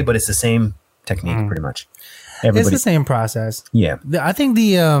disrespect anybody, but it's the same technique pretty much. It's the same process. Yeah. I think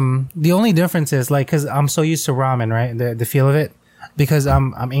the only difference is like, cause I'm so used to ramen, right? The feel of it, because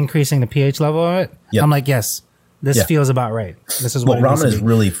I'm increasing the pH level of it. Yep. I'm like, yes. This feels about right. This is what ramen is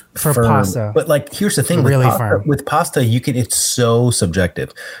really for firm. Pasta. But like, here's the thing: really with pasta, you can. It's so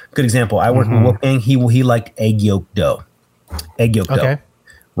subjective. Good example. I worked with Wolfgang. He liked egg yolk dough. Dough,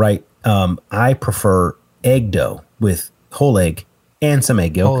 right? I prefer egg dough with whole egg and some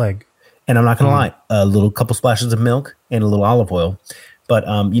egg yolk. Whole egg. And I'm not gonna lie, a little couple splashes of milk and a little olive oil. But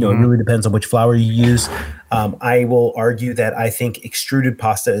it really depends on which flour you use. I will argue that I think extruded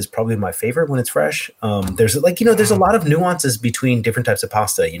pasta is probably my favorite when it's fresh. There's there's a lot of nuances between different types of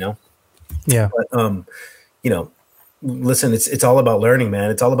pasta, Yeah. But listen, it's all about learning,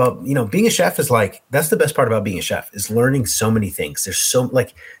 man. It's all about, being a chef is like, that's the best part about being a chef is learning so many things. There's so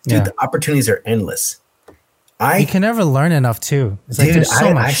the opportunities are endless. You can never learn enough too. It's like there's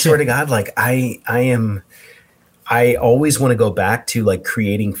so much. I swear to God, like I always want to go back to like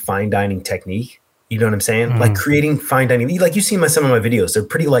creating fine dining technique. You know what I'm saying? Like creating fine dining. Like you see some of my videos, they're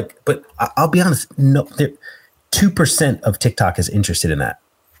pretty but I'll be honest. No, 2% of TikTok is interested in that.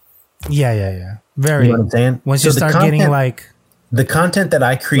 Yeah. Very. You know what I'm saying? Once you start getting like the content that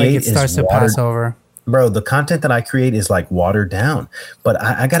I create, it starts to pass over. Bro, the content that I create is like watered down. But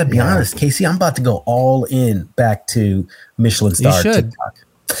I got to be honest, Casey, I'm about to go all in back to Michelin star TikTok.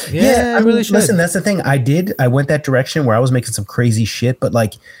 Yeah, I really should. Listen, that's the thing. I went that direction where I was making some crazy shit, but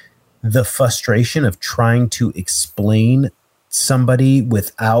like the frustration of trying to explain somebody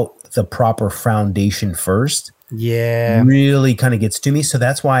without the proper foundation first. Yeah. Really kind of gets to me. So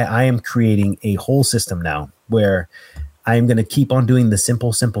that's why I am creating a whole system now where I am going to keep on doing the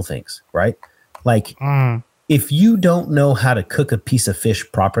simple things, right? Like if you don't know how to cook a piece of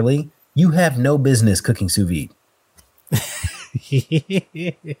fish properly, you have no business cooking sous vide.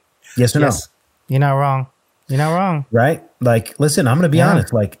 Yes or no? You're not wrong. You're not wrong. Right? Like, listen, I'm going to be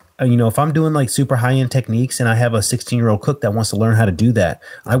honest. Like, if I'm doing like super high end techniques and I have a 16-year-old cook that wants to learn how to do that,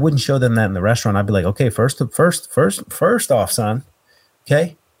 I wouldn't show them that in the restaurant. I'd be like, okay, first off, son.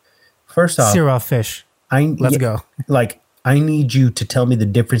 Okay. First off, Raw fish. Let's go. Like, I need you to tell me the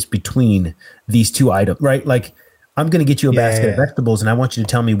difference between these two items, right? Like, I'm going to get you a basket of vegetables, and I want you to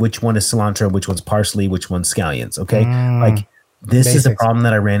tell me which one is cilantro, which one's parsley, which one's scallions. Okay. Like, this is a problem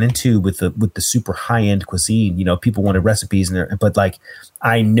that I ran into with the super high end cuisine. People wanted recipes but like,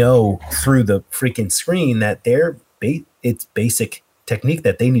 I know through the freaking screen that it's basic technique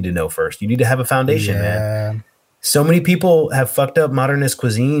that they need to know first. You need to have a foundation, man. So many people have fucked up modernist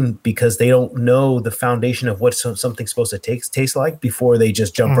cuisine because they don't know the foundation of what something's supposed to taste like before they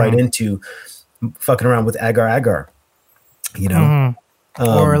just jump right into fucking around with agar,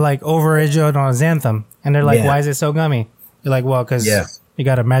 or like over-aged on xanthan, and they're like, why is it so gummy? You're like, well, because you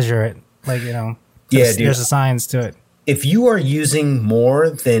got to measure it. Like, there's a science to it. If you are using more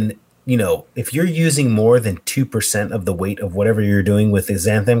than, if you're using more than 2% of the weight of whatever you're doing with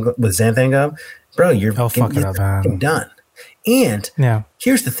xanthan gum, bro, you're done. And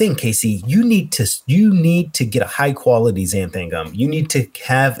here's the thing, Casey, you need to get a high quality xanthan gum. You need to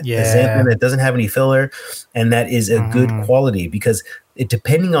have a xanthan that doesn't have any filler and that is a good quality, because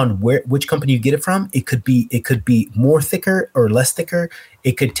depending on which company you get it from, it could be more thicker or less thicker.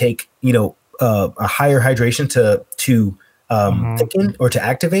 It could take, a higher hydration to thicken or to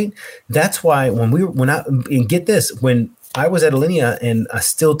activate. That's why when I was at Alinea, and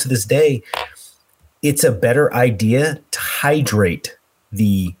still to this day, it's a better idea to hydrate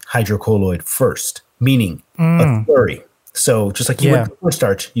the hydrocolloid first, meaning a slurry. So just like you would with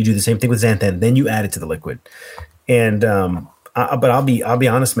cornstarch, you do the same thing with xanthan, then you add it to the liquid. And but I'll be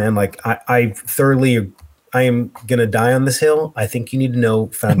honest, man. Like I am gonna die on this hill. I think you need to know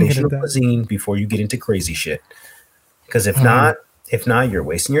foundational cuisine before you get into crazy shit. Because if not, you're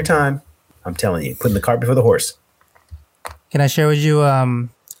wasting your time. I'm telling you, putting the cart before the horse. Can I share with you?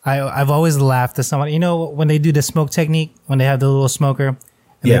 I've always laughed at someone. When they do the smoke technique, when they have the little smoker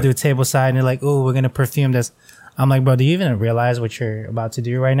and they do a table side, and they're like, "Oh, we're gonna perfume this." I'm like, bro, do you even realize what you're about to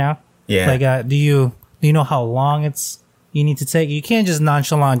do right now? Yeah. Like, do you know how long you need to take? You can't just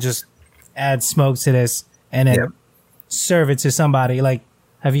nonchalant just add smoke to this and then serve it to somebody. Like,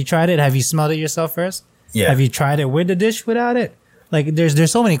 have you tried it? Have you smelled it yourself first? Yeah. Have you tried it with the dish without it? Like,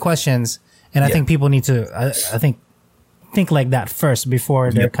 there's so many questions, and I think people need to. I think like that first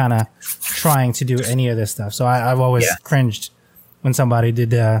before they're kind of trying to do any of this stuff. So I've always cringed when somebody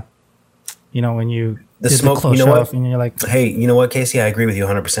did when you did smoke, the close off, and you're like, hey, you know what, Casey, I agree with you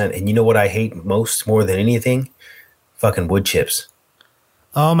 100%. And you know what I hate more than anything? Fucking wood chips.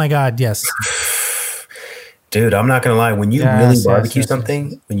 Oh my God, yes. Dude, I'm not gonna lie. When you really barbecue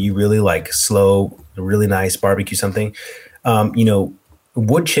something, when you really like slow, really nice barbecue something,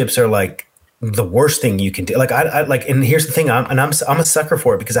 wood chips are like the worst thing you can do. Like I like, and here's the thing, I'm a sucker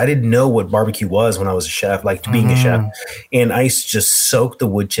for it because I didn't know what barbecue was when I was a chef, like being a chef, and I used to just soak the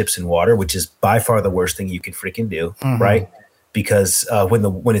wood chips in water, which is by far the worst thing you can freaking do, right? Because when the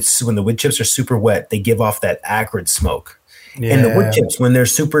wood chips are super wet, they give off that acrid smoke. Yeah. And the wood chips, when they're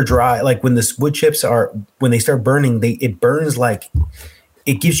super dry, like when the wood chips when they start burning, it burns like,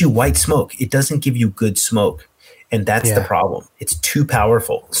 it gives you white smoke. It doesn't give you good smoke. And that's the problem. It's too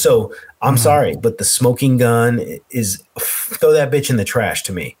powerful. So I'm sorry, but the smoking gun is, throw that bitch in the trash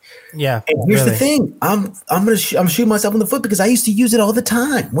to me. Yeah. And here's the thing. I'm shooting myself in the foot because I used to use it all the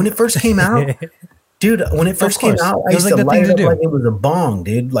time when it first came out. Dude, when it first came out, I used to light it up like it was a bong,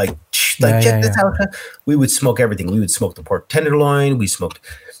 dude. Like check this out. We would smoke everything. We would smoke the pork tenderloin. We smoked,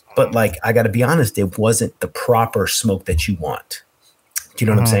 but like, I got to be honest, it wasn't the proper smoke that you want. Do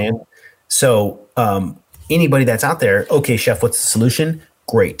you know what I'm saying? So, anybody that's out there, okay, chef, what's the solution?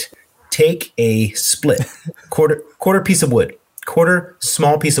 Great. Take a split, quarter piece of wood, quarter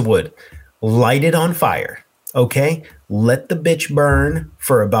small piece of wood, light it on fire. Okay. Let the bitch burn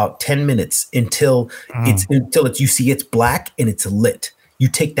for about 10 minutes until you see it's black and it's lit. You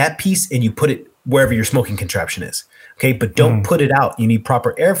take that piece and you put it wherever your smoking contraption is. Okay. But don't put it out. You need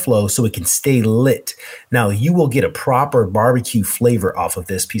proper airflow so it can stay lit. Now you will get a proper barbecue flavor off of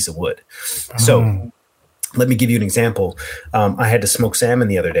this piece of wood. So let me give you an example. I had to smoke salmon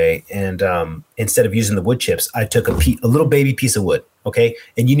the other day, and instead of using the wood chips, I took a little baby piece of wood. Okay,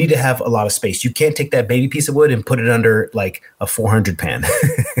 and you need to have a lot of space. You can't take that baby piece of wood and put it under like a 400 pan.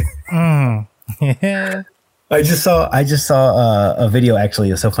 Yeah. I just saw a video, actually.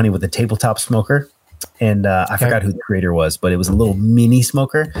 It's so funny, with the tabletop smoker. And I forgot who the creator was, but it was a little mini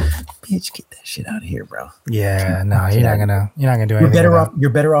smoker. Bitch, get that shit out of here, bro. Yeah, no, you're not gonna do anything.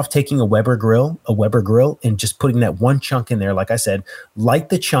 You're better off taking a Weber grill, and just putting that one chunk in there. Like I said, light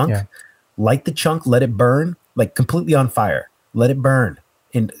the chunk, let it burn, like completely on fire. Let it burn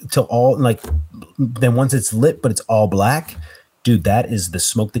until all then once it's lit, but it's all black, dude, that is the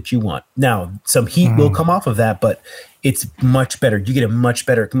smoke that you want. Now, some heat will come off of that, but it's much better. You get a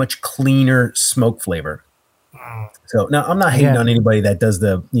much cleaner smoke flavor. So now I'm not hating on anybody that does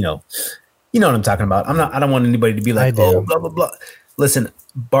the, you know what I'm talking about. I don't want anybody to be like, oh, blah, blah, blah. Listen,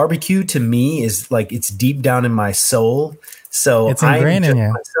 barbecue to me is like, it's deep down in my soul. So it's ingrained in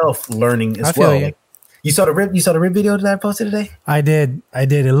you. Myself learning as well. Like, you saw the rib video that I posted today? I did.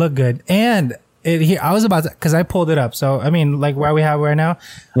 It looked good. And I was about to, because I pulled it up. So, I mean, like where we have right now,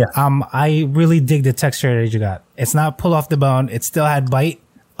 I really dig the texture that you got. It's not pull off the bone. It still had bite.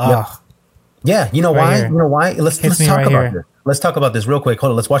 Yeah. You know why? Here. You know why? Let's talk about this. Let's talk about this real quick.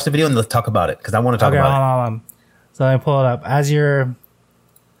 Hold on. Let's watch the video and let's talk about it because I want to talk about it. Hold on. So let me pull it up. As you're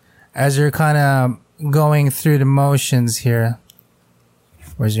kind of going through the motions here.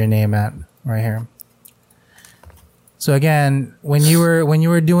 Where's your name at? Right here. So again, when you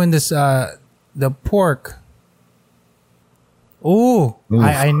were doing this, the pork. Ooh.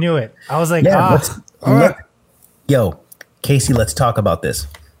 I knew it. I was like, yo, Casey, let's talk about this.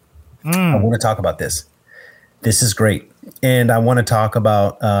 I want to talk about this. This is great. And I want to talk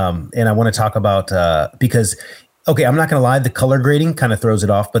about, because, okay, I'm not going to lie. The color grading kind of throws it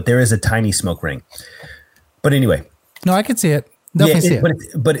off, but there is a tiny smoke ring. But anyway. No, I could see it. Definitely see it.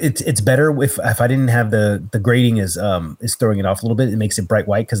 But it's better if I didn't have the grading is throwing it off a little bit. It makes it bright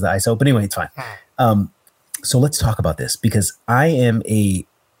white because the ISO. But anyway, it's fine. So let's talk about this because I am a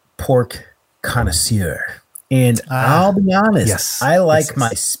pork connoisseur, and I'll be honest. I like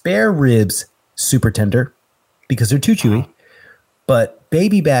my spare ribs super tender because they're too chewy. But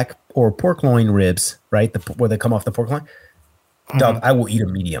baby back or pork loin ribs, right, where they come off the pork loin, dog, I will eat a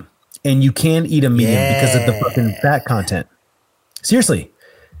medium, and you can eat a medium because of the fucking fat content. Seriously,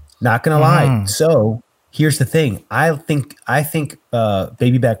 not gonna lie. So here's the thing. I think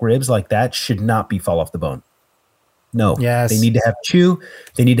baby back ribs like that should not be fall off the bone. No, they need to have chew.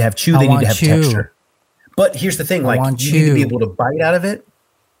 They need to have texture. But here's the thing. Like you need to be able to bite out of it.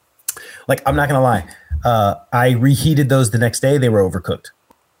 Like I'm not gonna lie. I reheated those the next day. They were overcooked.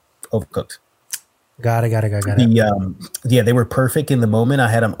 Got it. They were perfect in the moment. I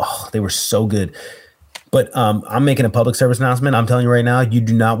had them. Oh, they were so good. But I'm making a public service announcement. I'm telling you right now, you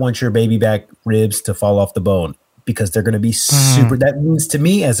do not want your baby back ribs to fall off the bone because they're going to be super. That means to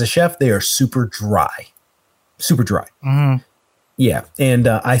me as a chef, they are super dry. Yeah. And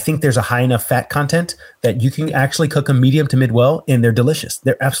I think there's a high enough fat content that you can actually cook them medium to mid well, and they're delicious.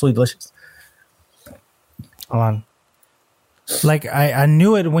 They're absolutely delicious. Hold on. Like I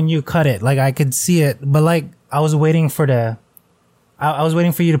knew it when you cut it. Like I could see it, but like I was waiting for you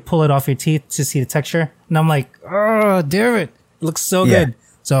to pull it off your teeth to see the texture. And I'm like, oh, damn it. It looks so good.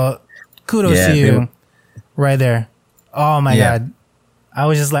 So kudos to you right there. Oh my God. I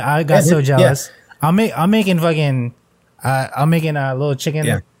was just like, I got so jealous. I'm making fucking, I'm making a little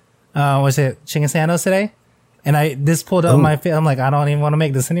chicken, what's it? Chicken sandals today. And this pulled up my face. I'm like, I don't even want to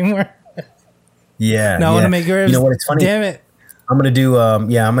make this anymore. I want to make ribs. You know what? It's funny. Damn it. I'm going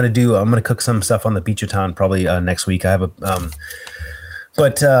to cook some stuff on the Beach of Town probably next week. I have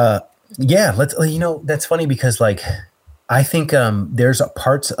that's funny because like, I think there's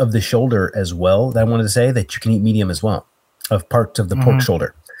parts of the shoulder as well that I wanted to say that you can eat medium as well of parts of the pork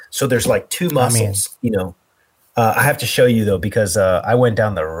shoulder. So there's like two muscles, I have to show you though, because I went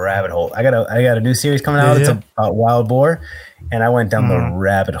down the rabbit hole. I got a new series coming out. It's about wild boar. And I went down the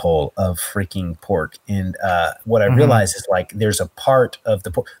rabbit hole of freaking pork. And what I realized is like, there's a part of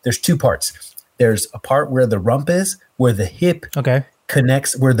the pork. There's two parts. There's a part where the rump is, where the hip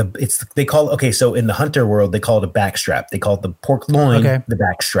connects, where so in the hunter world, they call it a backstrap. They call it the pork loin, the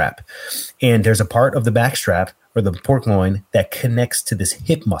backstrap. And there's a part of the backstrap or the pork loin that connects to this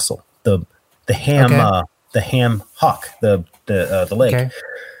hip muscle, the ham, the ham hock, the leg. Okay.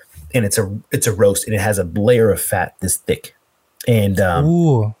 And it's a roast, and it has a layer of fat this thick. And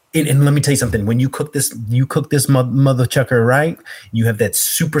and let me tell you something. When you cook this mother chucker right, you have that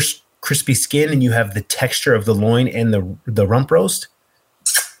super crispy skin, and you have the texture of the loin and the rump roast.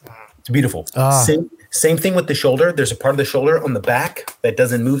 It's beautiful. Same thing with the shoulder. There's a part of the shoulder on the back that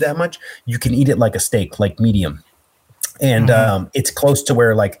doesn't move that much. You can eat it like a steak, like medium. And it's close to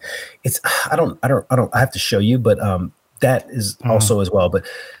where like it's I have to show you, but that is also as well. But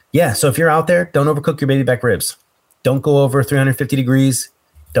yeah, so if you're out there, don't overcook your baby back ribs. Don't go over 350 degrees.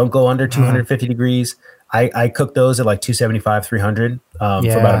 Don't go under 250 degrees. I cooked those at like 275, 300 for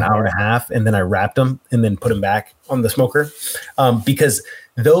about an hour and a half. And then I wrapped them and then put them back on the smoker because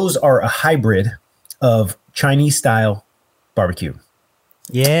those are a hybrid of Chinese style barbecue.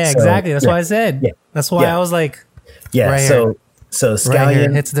 Yeah, so, exactly. That's why I said. Yeah. That's why I was like, right so scallion right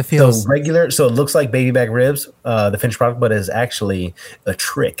here, hits the feels. So regular. So it looks like baby back ribs, the finished product, but is actually a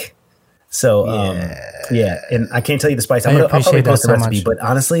trick. So and I can't tell you the spice. I'll probably post the recipe, but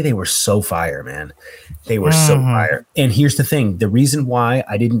honestly, they were so fire, man. They were so fire. And here's the thing: the reason why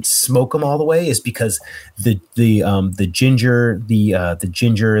I didn't smoke them all the way is because the ginger, the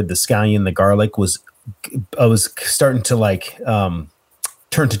scallion, the garlic I was starting to like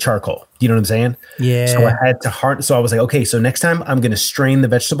turn to charcoal. You know what I'm saying? Yeah. So I had to So I was like, okay, so next time I'm going to strain the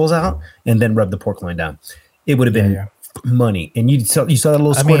vegetables out and then rub the pork loin down. It would have been money. And you saw that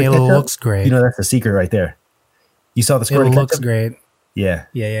little squirt. I mean, it looks great. You know, that's the secret right there. You saw the squirt. It looks great. Yeah.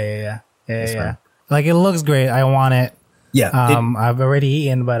 Yeah. Like it looks great. I want it. Yeah. I've already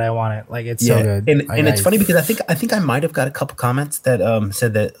eaten, but I want it. Like it's so good. And it's funny because I think I might have got a couple comments that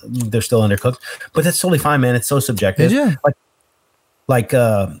said that they're still undercooked, but that's totally fine, man. It's so subjective. Did you? Like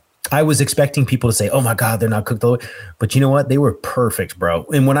I was expecting people to say, "Oh my God, they're not cooked," but you know what? They were perfect, bro.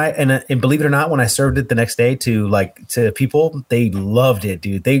 And when and believe it or not, when I served it the next day to people, they loved it,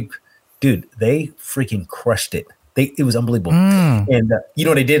 dude. They freaking crushed it. It was unbelievable. And you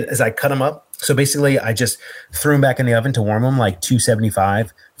know what I did is I cut them up. So basically, I just threw them back in the oven to warm them, like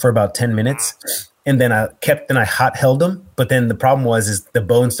 275 for about 10 minutes. And then I hot held them. But then the problem is the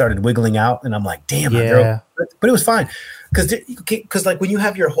bone started wiggling out, and I'm like, damn, but it was fine. Because like when you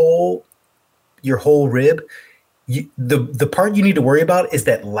have your whole rib, the part you need to worry about is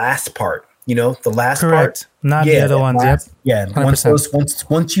that last part. You know, the last part, not the other ones. Yeah, 100%.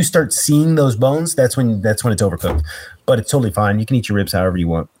 Once you start seeing those bones, that's when it's overcooked. But it's totally fine. You can eat your ribs however you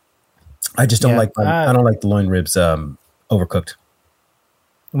want. I just don't like I don't like the loin ribs overcooked.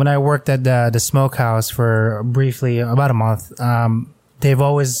 When I worked at the smokehouse for briefly about a month, they've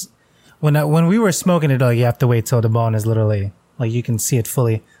always when we were smoking it, like you have to wait till the bone is literally like you can see it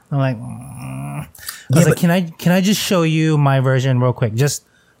fully. I'm like, I was like, can I just show you my version real quick? Just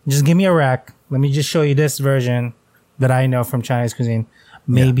give me a rack. Let me just show you this version that I know from Chinese cuisine.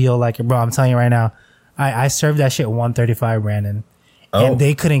 Maybe you'll like it, bro. I'm telling you right now. I served that shit 135, Brandon, and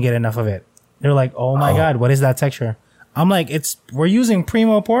they couldn't get enough of it. They're like, "Oh my God, what is that texture?" I'm like, we're using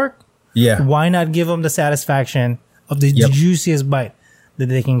primo pork. Yeah. Why not give them the satisfaction of the juiciest bite that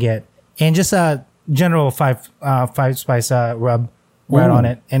they can get, and just a general five spice rub right on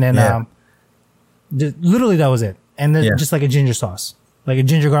it, and then literally that was it, and then just like a ginger sauce. Like a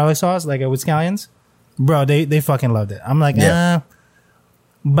ginger garlic sauce, like with scallions, bro. They fucking loved it. I'm like,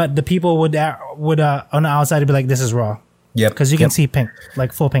 but the people would on the outside be like, this is raw. Yep. Because you can see pink,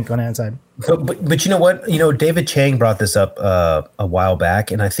 like full pink on the inside. But you know what? You know, David Chang brought this up a while back,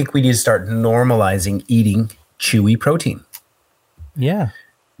 and I think we need to start normalizing eating chewy protein. Yeah.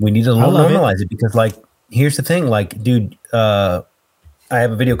 We need to normalize it because, like, here's the thing, like, dude, I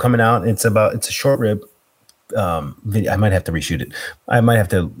have a video coming out. It's a short rib. I might have to reshoot it. I might have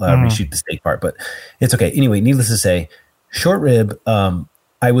to reshoot the steak part, but it's okay. Anyway, needless to say, short rib.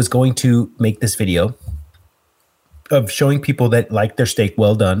 I was going to make this video of showing people that like their steak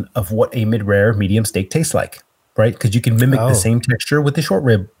well done of what a mid-rare medium steak tastes like, right? Because you can mimic the same texture with the short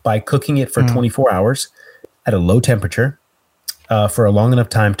rib by cooking it for 24 hours at a low temperature for a long enough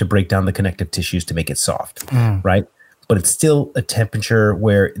time to break down the connective tissues to make it soft, right? But it's still a temperature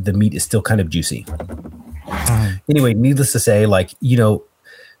where the meat is still kind of juicy. Anyway, needless to say, like, you know,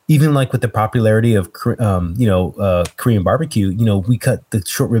 even like with the popularity of, Korean barbecue, you know, we cut the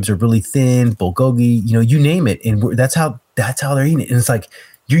short ribs are really thin, bulgogi, you know, you name it. And that's how they're eating it. And it's like,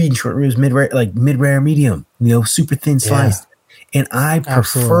 you're eating short ribs, mid-rare, medium, you know, super thin sliced. And I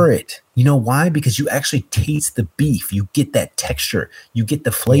prefer it. You know why? Because you actually taste the beef. You get that texture. You get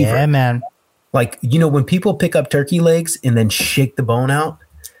the flavor. Yeah, man. Like, you know, when people pick up turkey legs and then shake the bone out,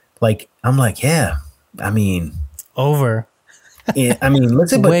 like, I'm like, yeah. I mean, over.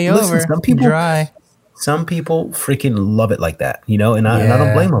 Listen, some people freaking love it like that, you know, and I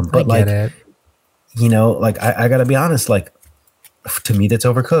don't blame them. But like, you know, like I gotta be honest, like to me, that's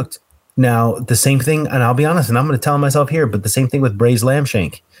overcooked. Now, the same thing, and I'll be honest, and I'm going to tell myself here, but the same thing with braised lamb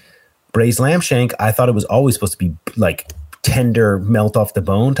shank. Braised lamb shank, I thought it was always supposed to be like tender, melt off the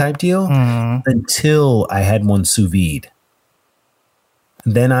bone type deal until I had one sous vide.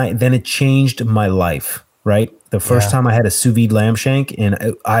 Then it changed my life, right? The first time I had a sous vide lamb shank,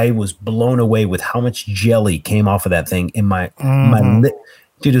 and I was blown away with how much jelly came off of that thing in my lip.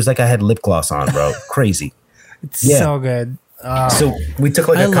 Dude, it was like I had lip gloss on, bro. Crazy. It's so good. So we took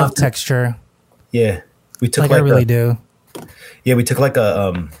like I a love texture. Yeah, we took Like I really do. Yeah, we took like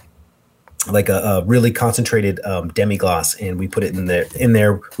a really concentrated demi-glace, and we put it in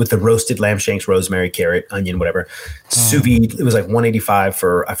there with the roasted lamb shanks, rosemary, carrot, onion, whatever. Sous vide. It was like 185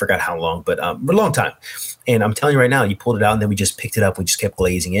 for I forgot how long, but a long time. And I'm telling you right now, you pulled it out, and then we just picked it up. We just kept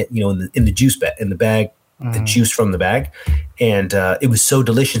glazing it, in the juice in the bag, the juice from the bag, and it was so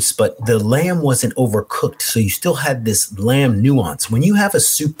delicious. But the lamb wasn't overcooked, so you still had this lamb nuance. When you have a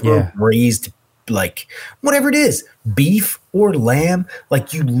super raised, like whatever it is, beef or lamb,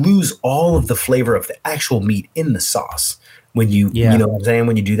 like you lose all of the flavor of the actual meat in the sauce when you know what I'm saying,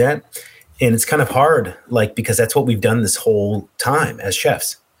 when you do that. And it's kind of hard, like, because that's what we've done this whole time as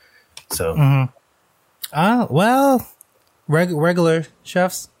chefs. So well, regular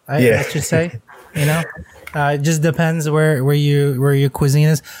chefs, I should say. It just depends where your cuisine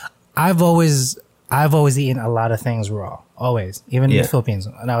is. I've always eaten a lot of things raw, always, even in the Philippines.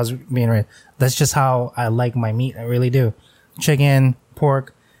 And I was being real. That's just how I like my meat. I really do. Chicken,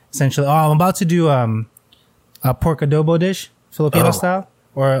 pork, essentially. Oh, I'm about to do a pork adobo dish, Filipino style,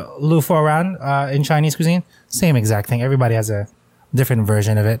 or lu foran in Chinese cuisine. Same exact thing. Everybody has a different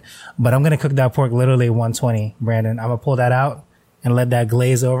version of it. But I'm gonna cook that pork literally 120, Brandon. I'm gonna pull that out and let that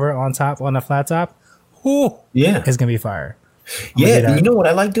glaze over on top on the flat top. Ooh, it's gonna be fire. And you know what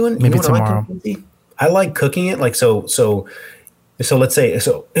I like doing? Maybe tomorrow. I like cooking it like so let's say,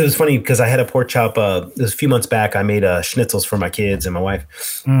 so it was funny because I had a pork chop it was a few months back. I made schnitzels for my kids and my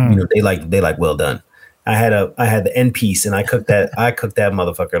wife. They like well done. I had the end piece, and I cooked that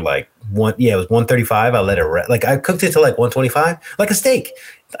motherfucker like it was 135. I let it rest. Like I cooked it to like 125, like a steak.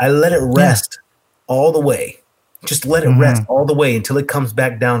 I let it rest all the way. Just let it rest all the way until it comes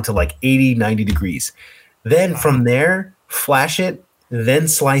back down to like 80, 90 degrees. Then from there, flash it, then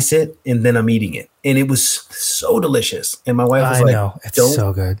slice it, and then I'm eating it. And it was so delicious. And my wife was "Don't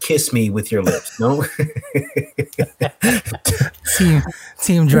so good. Kiss me with your lips." No.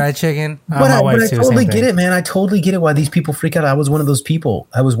 Team dry chicken. But I totally get it, man. I totally get it why these people freak out. I was one of those people.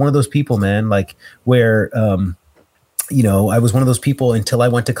 Man. Like where, I was one of those people until I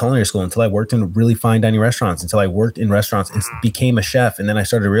went to culinary school, until I worked in really fine dining restaurants, until I worked in restaurants and became a chef. And then I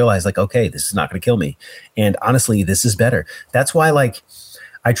started to realize, like, okay, this is not going to kill me. And honestly, this is better. That's why, like,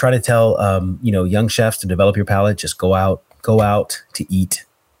 I try to tell, young chefs to develop your palate. Just go out to eat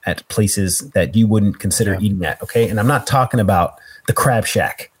at places that you wouldn't consider eating at. Okay. And I'm not talking about the Crab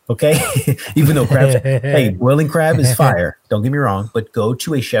Shack. Okay. Even though boiling crab is fire. Don't get me wrong, but go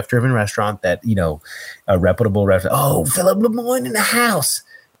to a chef driven restaurant that, a reputable restaurant. Oh, Philip Lemoyne in the house,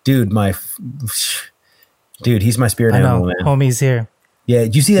 dude. He's my spirit animal, man. Homie's here. Yeah.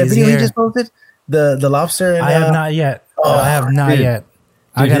 Did you see that video he just posted? The lobster. And, I have not yet. I have not yet.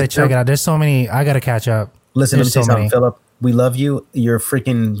 I got to check it out. There's so many. I got to catch up. Listen, let me say something, Philip. We love you. Your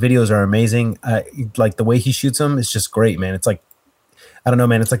freaking videos are amazing. Like the way he shoots them is just great, man. It's like, I don't know,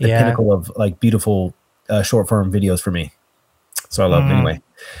 man. It's like the pinnacle of like beautiful short form videos for me. So I love it anyway.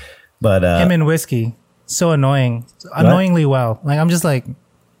 But him and whiskey, so annoying, annoyingly well. Like I'm just like,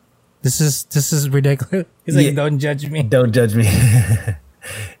 this is ridiculous. He's like, don't judge me. Don't judge me,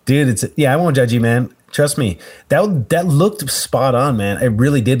 dude. I won't judge you, man. Trust me. That looked spot on, man. It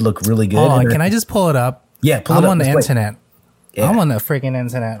really did look really good. Oh, can I just pull it up? Yeah, pull it up. I'm on the internet. Yeah. I'm on the freaking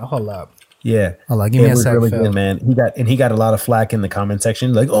internet. Hold up. Yeah. Hold on, give me a second. Really good, man. He got a lot of flack in the comment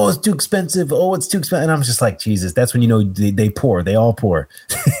section. Like, oh, it's too expensive. Oh, it's too expensive. And I'm just like, Jesus, that's when you know they pour. They all pour.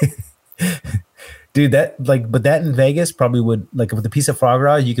 Dude, but that in Vegas probably would, like, with a piece of foie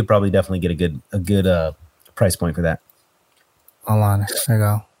gras, you could probably definitely get a good price point for that. Hold on. There you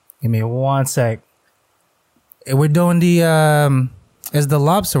go. Give me one sec. We're doing the is the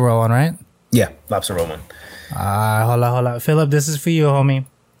lobster roll one, right? Yeah, lobster roll one. Hold on. Philip, this is for you, homie.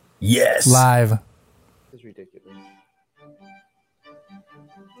 Yes. Live. It's ridiculous.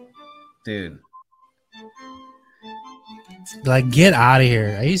 Dude. Like, get out of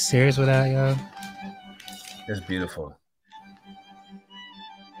here. Are you serious with that, yo? It's beautiful.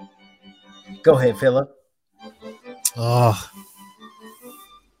 Go ahead, Philip. Oh.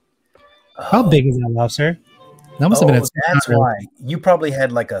 How big is that lobster? That must have been that's why. You probably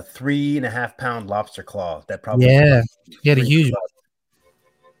had like a 3.5 pound lobster claw. That probably you had a huge one.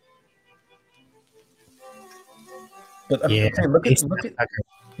 But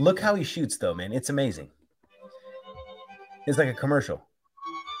look how he shoots, though, man. It's amazing. It's like a commercial.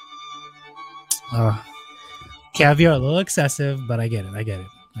 Caviar a little excessive, but I get it.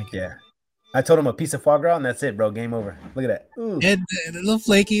 Yeah. I told him a piece of foie gras, and that's it, bro. Game over. Look at that. Ooh. A little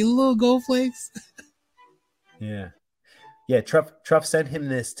flaky, little gold flakes. Yeah. Yeah, Truff sent him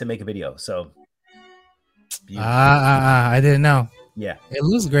this to make a video, so. I didn't know. Yeah, It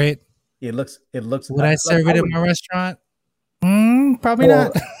looks great. it looks. Would I serve it in my restaurant? Probably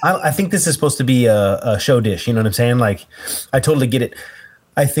Well, not. I think this is supposed to be a show dish. You know what I'm saying? Like, I totally get it.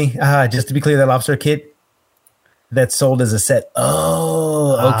 I think just to be clear, that lobster kit that's sold as a set.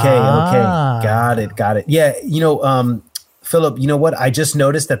 Oh, okay, got it. Yeah, Philip. You know what? I just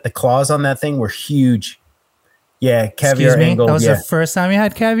noticed that the claws on that thing were huge. Yeah, caviar Excuse me? and gold. That was Yeah, the first time you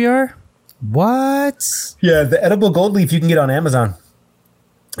had caviar? What? yeah. The edible gold leaf you can get on Amazon.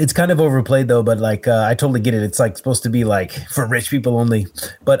 It's kind of overplayed though, but like I totally get it. It's like supposed to be like for rich people only.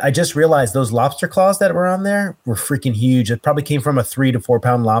 But I just realized those lobster claws that were on there were freaking huge. It probably came from a 3 to 4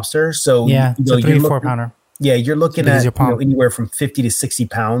 pound lobster. So Yeah, it's a 3 to 4 pounder. Yeah, you're looking Big as at your palm. anywhere from 50 to 60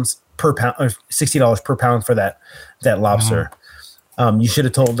 pounds per pound, or $60 per pound for that lobster. You should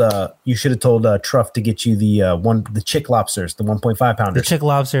have told Truff to get you the chick lobsters, the 1.5 The pounders. chick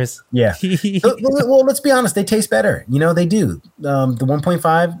lobsters. Yeah. Well, let's be honest. They taste better. They do. The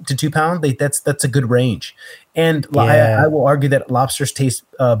 1.5 to 2 pound. That's a good range. And Yeah. I will argue that lobsters taste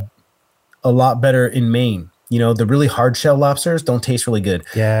a lot better in Maine. The really hard shell lobsters don't taste really good.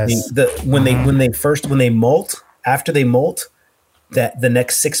 Yes. When they molt, after they molt, that the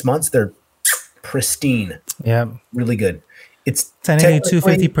next 6 months they're pristine, Yeah. really good. It's Technically technically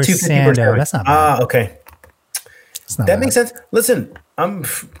 250 per sando. That's not bad. Okay. It's not That bad. makes sense. Listen,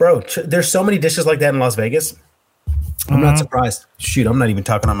 there's so many dishes like that in Las Vegas. I'm not surprised. Shoot, I'm not even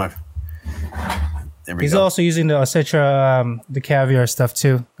talking on my. There we He's go. also using the Osetra, the caviar stuff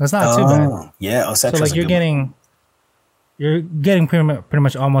too. That's not too bad. Yeah, So like you're getting pretty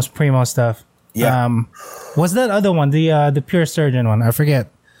much almost primo stuff. Yeah. What's that other one? The pure sturgeon one. I forget.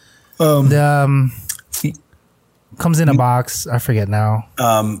 Comes in a box. I forget now.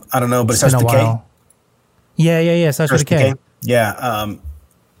 I don't know, but it It's been starts a with K. while. Yeah. Starts with a K. Yeah.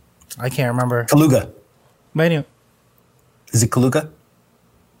 I can't remember. Kaluga. But anyway, Is it Kaluga?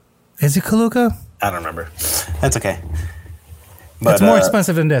 is it Kaluga? I don't remember. That's okay. But It's more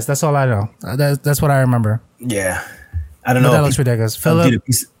expensive than this. That's all I know. That's what I remember. Yeah. I don't But know. that looks ridiculous. Philip,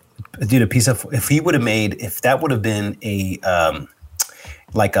 Dude, a piece of if that would have been a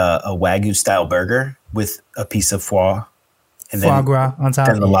like a Wagyu style burger with a piece of foie and foie gras on top.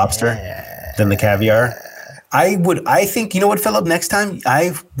 then the lobster, then the caviar. I think, you know what, Philip, next time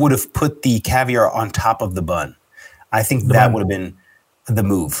I would have put the caviar on top of the bun. I think that bun. would have been the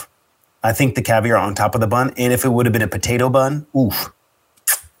move. I think the caviar on top of the bun. And if it would have been a potato bun, oof,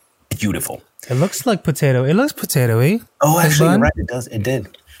 beautiful. It looks like potato. It looks potato-y. Oh, This actually, you're bun. right. It does. It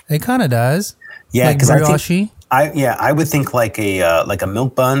did. It kind of does. Yeah, like because I think brioche. I would think like a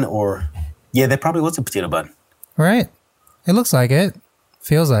milk bun, or that probably was a potato bun. Right. It looks like it.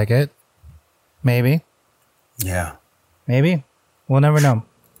 Feels like it. Maybe. Yeah. Maybe. We'll never know.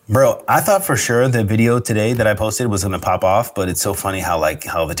 Bro, I thought for sure the video today that I posted was going to pop off, but it's so funny how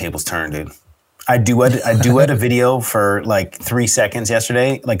the tables turn, dude. I duet a video for like 3 seconds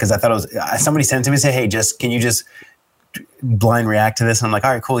yesterday, like, because I thought it was somebody sent to me and said, "Hey, can you just blind react to this?" And I'm like,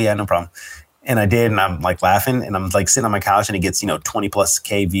 "All right, cool, yeah, no problem." And I did, and I'm like laughing, and I'm like sitting on my couch, and it gets 20 plus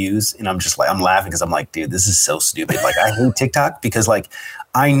K views, and I'm just like, I'm laughing because I'm like, dude, this is so stupid. Like, I hate TikTok because like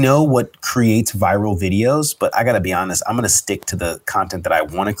I know what creates viral videos, but I got to be honest, I'm going to stick to the content that I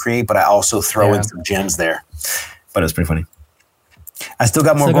want to create, but I also throw in some gems there. But it was pretty funny. I still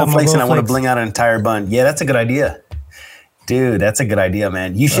got more gold flakes, and I want to bling out an entire bun. Yeah, that's a good idea, dude. That's a good idea,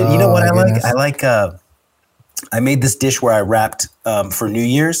 man. You should. You know what I like? I like. I made this dish where I wrapped for New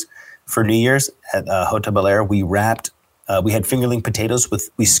Year's. For New Year's at Hotel Bel Air, we wrapped. We had fingerling potatoes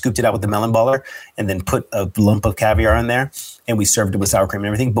we scooped it out with the melon baller, and then put a lump of caviar in there, and we served it with sour cream and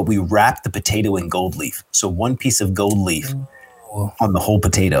everything. But we wrapped the potato in gold leaf, so one piece of gold leaf on the whole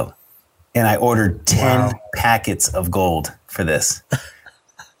potato. And I ordered 10 packets of gold for this.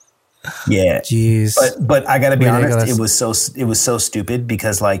 Yeah. Jeez. But I gotta be honest, it was so stupid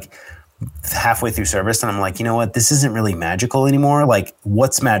because like halfway through service, and I'm like, you know what? This isn't really magical anymore. Like,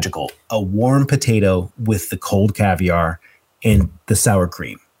 what's magical? A warm potato with the cold caviar and the sour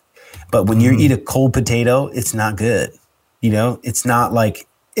cream. But when you eat a cold potato, it's not good. It's not like,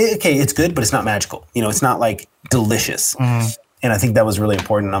 okay, it's good, but it's not magical. It's not like delicious. And I think that was really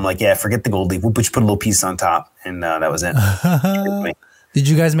important. I'm like, yeah, forget the gold leaf. We'll put a little piece on top, and that was it. Did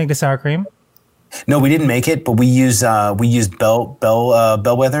you guys make the sour cream? No, we didn't make it, but we used Bellwether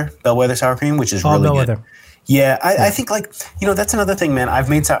sour cream, which is really Bellwether. good. Yeah, I think like that's another thing, man.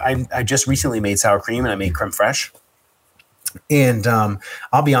 I just recently made sour cream, and I made creme fraiche. And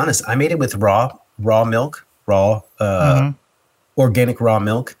I'll be honest, I made it with raw milk, organic raw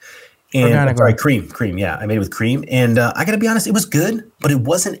milk. And cream. Yeah, I made it with cream, and I got to be honest, it was good, but it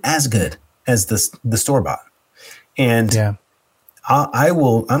wasn't as good as the store bought. And Yeah. I'm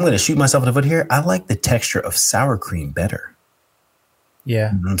going to shoot myself in the foot here. I like the texture of sour cream better.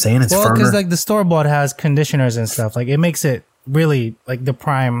 Yeah. You know what I'm saying? It's Well, firmer. because like the store bought has conditioners and stuff. Like it makes it really like the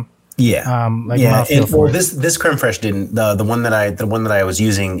prime. Yeah. mouthfeel And, for well, it. this creme fraiche didn't. The one that I was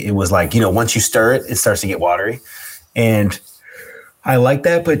using, it was like, once you stir it, it starts to get watery, and I like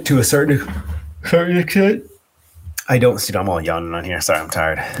that, but to a certain extent, I don't. See, I'm all yawning on here. Sorry, I'm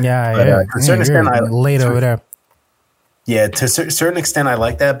tired. Yeah. But, Yeah. to a certain extent, I late over there. Yeah, to a certain extent, I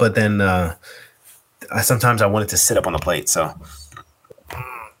like that, but then sometimes I want it to sit up on the plate. So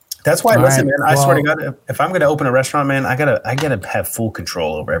that's why. All Listen, right, man. I swear to well- God, if I'm going to open a restaurant, man, I gotta have full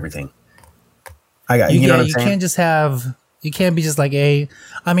control over everything. You know what I'm You saying? can't just have. You can't be just like a.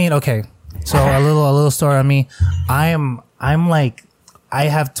 I mean, okay. So a little story on me. I'm like, I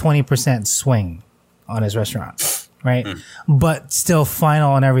have 20% swing on his restaurant, right? But still,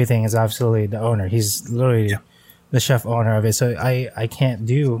 final on everything is absolutely the owner. He's literally the chef owner of it. So I can't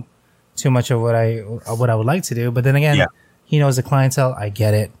do too much of what I would like to do. But then again, he knows the clientele. I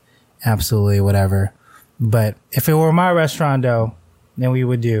get it, absolutely, whatever. But if it were my restaurant, though, then we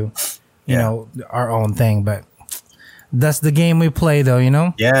would do, you know, our own thing. But that's the game we play, though. You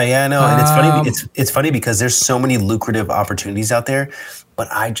know. Yeah, I know. And it's funny. It's funny because there's so many lucrative opportunities out there, but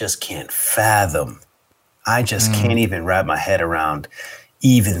I just can't fathom. I just can't even wrap my head around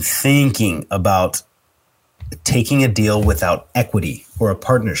even thinking about taking a deal without equity or a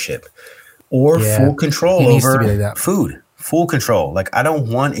partnership or full control It needs to over be like that. food. Full control. Like, I don't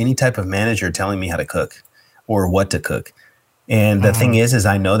want any type of manager telling me how to cook or what to cook. And the thing is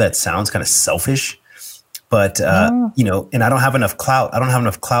I know that sounds kind of selfish, but and I don't have enough clout. I don't have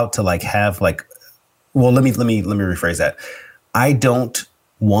enough clout to like have like. Well, let me rephrase that. I don't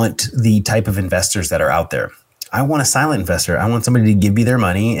want the type of investors that are out there. I want a silent investor. I want somebody to give me their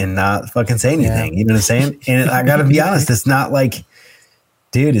money and not fucking say anything. You know what I'm saying? And I got to be honest, it's not like,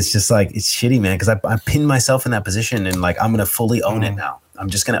 dude, it's just like, it's shitty, man. Cause I pinned myself in that position and like, I'm going to fully own it now. I'm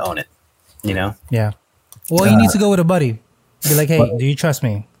just going to own it, you know? Yeah. Well, you need to go with a buddy. Be like, hey, do you trust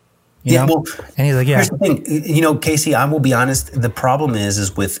me? You know? Well, and he's like, yeah. here's the thing, Casey, I will be honest. The problem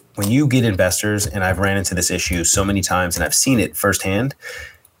is with when you get investors, and I've ran into this issue so many times and I've seen it firsthand.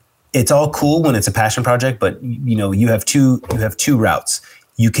 It's all cool when it's a passion project, but you have two routes.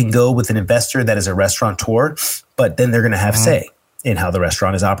 You can go with an investor that is a restaurateur, but then they're going to have say in how the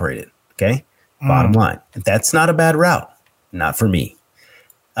restaurant is operated. Okay. Bottom line, that's not a bad route. Not for me.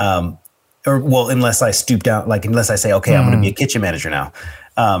 Unless I stoop down, like, unless I say, okay, I'm going to be a kitchen manager now.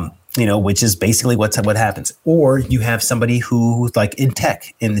 Which is basically what happens. Or you have somebody who's like in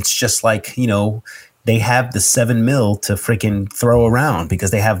tech and it's just like, they have the $7 million to freaking throw around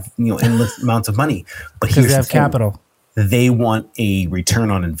because they have, endless amounts of money. But Because they have capital. They want a return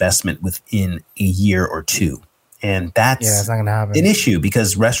on investment within a year or two. And that's it's not gonna happen. an issue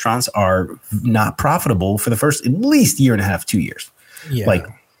because restaurants are not profitable for the first at least year and a half, 2 years. Yeah. Like,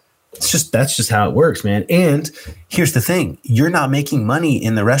 that's just how it works, man. And here's the thing. You're not making money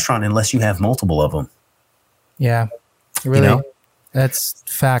in the restaurant unless you have multiple of them. Yeah. Really. That's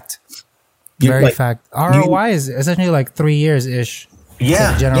fact. Very fact. ROI is essentially like 3 years ish.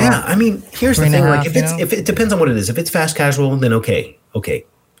 Yeah. Yeah. I mean, here's the thing. Like, if it depends on what it is. If it's fast casual, then okay.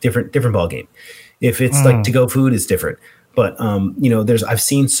 Different ball game. If it's like to-go food, it's different. But I've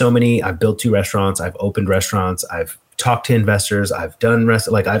seen so many. I've built 2 restaurants. I've opened restaurants. I've talked to investors. I've done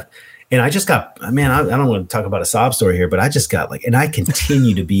I just got, man, I don't want to talk about a sob story here, but I just got like, and I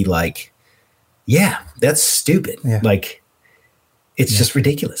continue to be like, yeah, that's stupid. Yeah. Like, it's just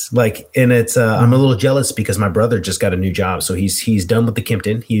ridiculous. Like, and it's, I'm a little jealous because my brother just got a new job. So he's done with the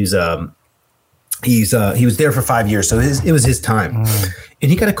Kimpton. He was there for 5 years. So it was his time and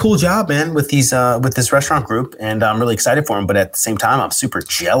he got a cool job, man, with this restaurant group. And I'm really excited for him. But at the same time, I'm super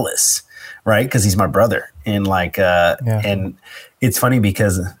jealous, right? Cause he's my brother. And like, and it's funny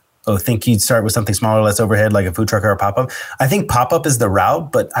because, think you'd start with something smaller, less overhead, like a food truck or a pop-up. I think pop-up is the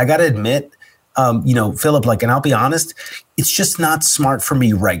route, but I got to admit, Philip, like, and I'll be honest, it's just not smart for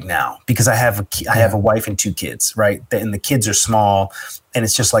me right now because I have a wife and 2 kids, right? And the kids are small and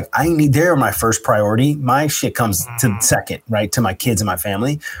it's just like, they're my first priority. My shit comes to second, right? To my kids and my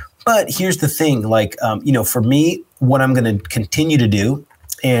family. But here's the thing, like, for me, what I'm going to continue to do,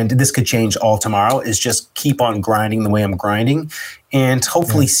 and this could change all tomorrow, is just keep on grinding the way I'm grinding and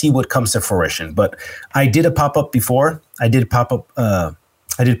hopefully see what comes to fruition. But I did a pop-up before. I did pop-ups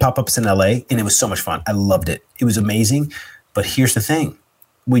in LA and it was so much fun. I loved it. It was amazing. But here's the thing.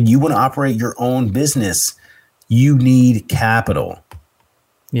 When you want to operate your own business, you need capital.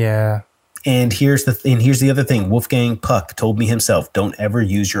 Yeah. And here's the other thing. Wolfgang Puck told me himself, don't ever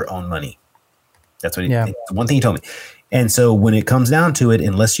use your own money. That's what it's one thing he told me. And so when it comes down to it,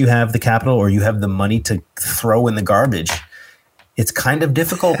 unless you have the capital or you have the money to throw in the garbage, it's kind of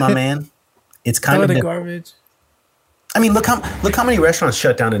difficult, my man. It's kind of the garbage. I mean, look how many restaurants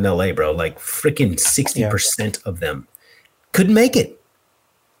shut down in LA, bro. Like freaking 60% of them couldn't make it.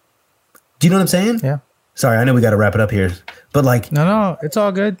 Do you know what I'm saying? Yeah. Sorry, I know we got to wrap it up here, but like, no, it's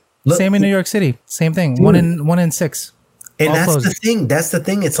all good. Same in New York City. Same thing. Dude. One in 6. And that's the thing. That's the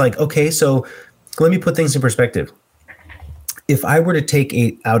thing. It's like, okay, so let me put things in perspective. If I were to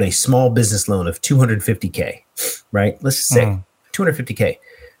take out a small business loan of $250K, right? Let's just say $250K.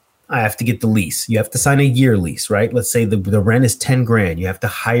 I have to get the lease. You have to sign a year lease, right? Let's say the rent is 10 grand. You have to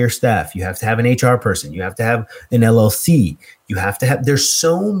hire staff. You have to have an HR person. You have to have an LLC. You have to have, there's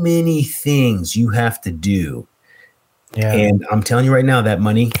so many things you have to do. Yeah. And I'm telling you right now, that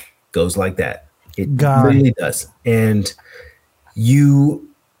money goes like that. It really does. And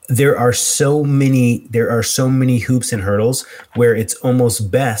there are so many hoops and hurdles where it's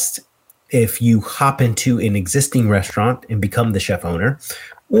almost best if you hop into an existing restaurant and become the chef owner,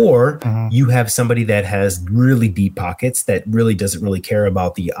 or you have somebody that has really deep pockets that really doesn't really care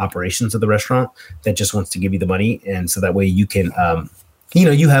about the operations of the restaurant, that just wants to give you the money. And so that way you can,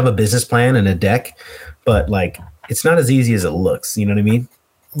 you have a business plan and a deck, but like, it's not as easy as it looks. You know what I mean?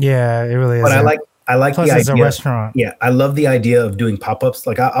 Yeah, it really is. But I like Plus the it's idea. A restaurant. Yeah, I love the idea of doing pop-ups.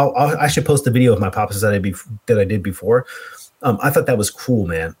 Like I should post a video of my pop-ups that I did before. I thought that was cool,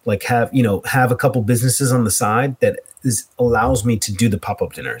 man. Like have a couple businesses on the side that allows me to do the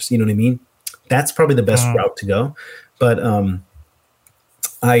pop-up dinners. You know what I mean? That's probably the best route to go. But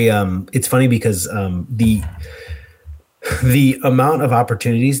it's funny because the amount of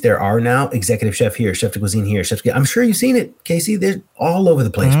opportunities there are now, executive chef here, chef de cuisine here, I'm sure you've seen it, Casey. They're all over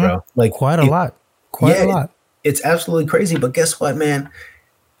the place, bro. Like quite a lot. It's absolutely crazy. But guess what, man?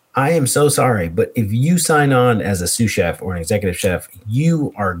 I am so sorry, but if you sign on as a sous chef or an executive chef,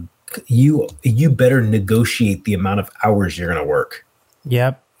 you better negotiate the amount of hours you're going to work.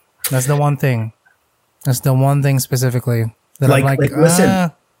 Yep. That's the one thing. That's the one thing specifically that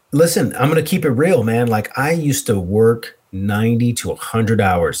listen, I'm going to keep it real, man. Like I used to work 90 to 100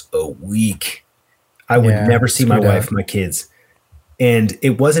 hours a week. I would never see my wife, my kids. And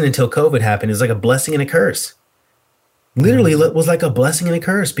it wasn't until COVID happened. It was like a blessing and a curse. Literally, it was like a blessing and a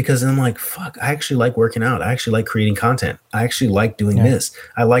curse because I'm like, fuck, I actually like working out. I actually like creating content. I actually like doing this.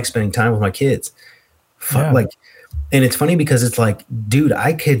 I like spending time with my kids. Fuck, and it's funny because it's like, dude,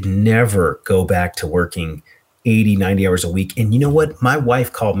 I could never go back to working 80, 90 hours a week. And you know what? My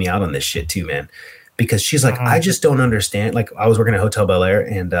wife called me out on this shit too, man, because she's like, I just don't understand. Like I was working at Hotel Bel Air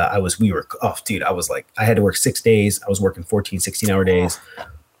and I was like, I had to work 6 days. I was working 14, 16-hour days.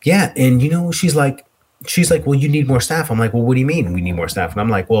 Yeah. And she's like, well, you need more staff. I'm like, well, what do you mean we need more staff? And I'm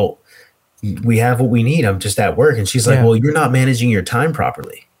like, well, we have what we need. I'm just at work. And she's like, well, you're not managing your time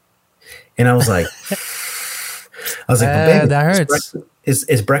properly. And I was like, but baby, that hurts.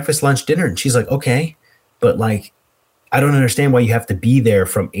 It's breakfast, lunch, dinner. And she's like, okay, but like, I don't understand why you have to be there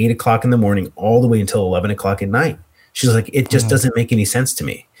from 8 o'clock in the morning all the way until 11 o'clock at night. She's like, it just doesn't make any sense to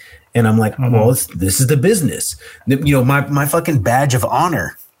me. And I'm like, well, this is the business, my fucking badge of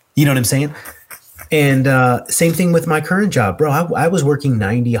honor. You know what I'm saying? And same thing with my current job, bro. I was working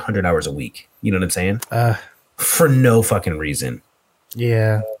 90, 100 hours a week. You know what I'm saying? For no fucking reason.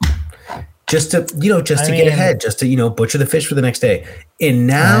 Yeah. Just to get ahead, just to, butcher the fish for the next day. And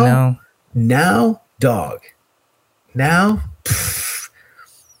now, dog,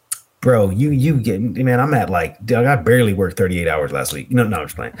 bro, you get, man, I'm at like, dog, I barely worked 38 hours last week. No, I'm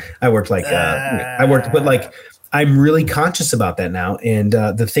just playing. I worked but like, I'm really conscious about that now. And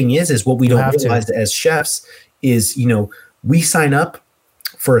the thing is what we don't realize as chefs is, we sign up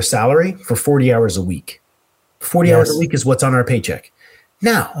for a salary for 40 hours a week. 40 hours a week is what's on our paycheck.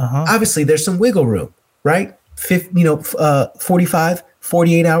 Now, obviously there's some wiggle room, right? 45,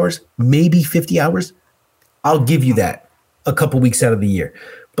 48 hours, maybe 50 hours. I'll give you that a couple weeks out of the year.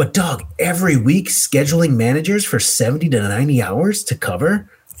 But dog, every week scheduling managers for 70 to 90 hours to cover.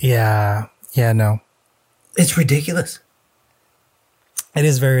 Yeah. Yeah, no. It's ridiculous. It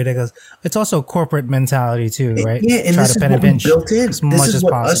is very ridiculous. It's also corporate mentality too, right? Yeah, and this is what we built in. As much as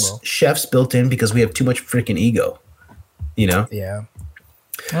possible. Us chefs built in because we have too much freaking ego, Yeah.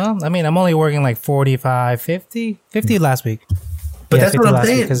 Well, I mean, I'm only working like 45, 50 last week. But that's what I'm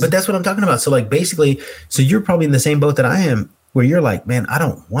saying. But that's what I'm talking about. So like basically, so you're probably in the same boat that I am where you're like, man, I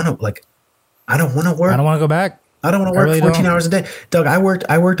don't want to work. I don't want to go back. I don't want to work 14 hours a day. Doug, I worked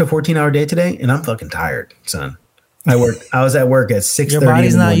a 14-hour day today and I'm fucking tired, son. I was at work at 6:30. Your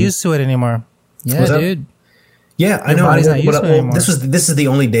body's not used to it anymore. Yeah, dude. Yeah, I Your know. body's not used to it Well, anymore. this is the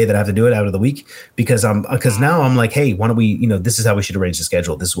only day that I have to do it out of the week because now I'm like, hey, why don't we? This is how we should arrange the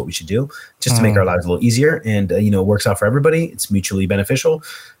schedule. This is what we should do just to make our lives a little easier, and it works out for everybody. It's mutually beneficial,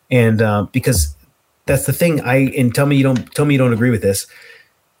 and because that's the thing. And tell me you don't agree with this.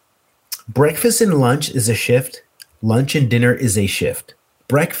 Breakfast and lunch is a shift. Lunch and dinner is a shift.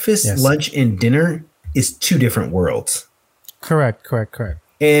 Breakfast, Yes. lunch, and dinner is two different worlds. Correct.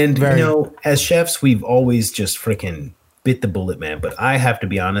 And Very. as chefs, we've always just freaking bit the bullet, man. But I have to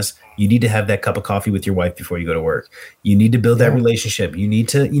be honest, you need to have that cup of coffee with your wife before you go to work. You need to build that relationship. You need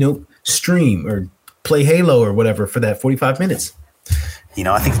to, stream or play Halo or whatever for that 45 minutes.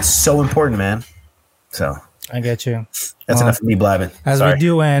 I think it's so important, man. So I get you. that's enough of me blabbing. As Sorry. we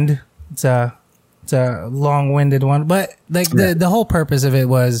do end, it's a long-winded one, but like the whole purpose of it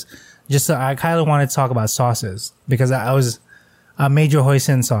was just I kind of wanted to talk about sauces because I made your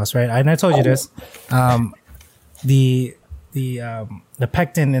hoisin sauce, right? And I told you this. The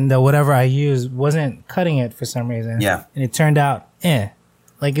pectin and the whatever I used wasn't cutting it for some reason. Yeah. And it turned out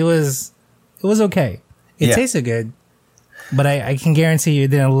like it was okay. It tasted good, but I can guarantee you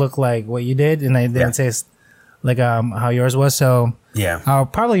it didn't look like what you did, and it didn't taste like how yours was. So Yeah. I'll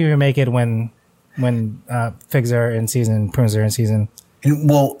probably remake it when figs are in season, prunes are in season. And,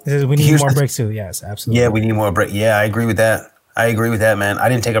 well, We need here's more the- breaks too. Yes, absolutely. Yeah, we need more break. Yeah, I agree with that. Man. I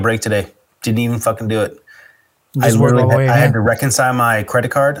didn't take a break today. Didn't even fucking do it. Just work all the way I had in. to reconcile my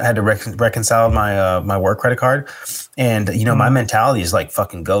credit card. I had to reconcile my work credit card. And, my mentality is like,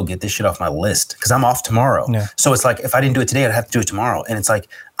 fucking go get this shit off my list because I'm off tomorrow. Yeah. So it's like, if I didn't do it today, I'd have to do it tomorrow. And it's like,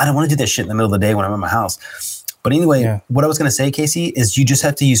 I don't want to do this shit in the middle of the day when I'm at my house. But anyway, what I was going to say, Casey, is you just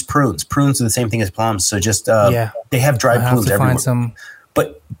have to use prunes. Prunes are the same thing as plums. So just, they have dried I have prunes to everywhere. find some.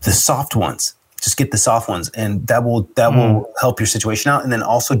 But the soft ones, just get the soft ones, and that will help your situation out. And then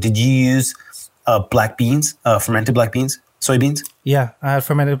also, did you use black beans, fermented black beans, soybeans? Yeah, I had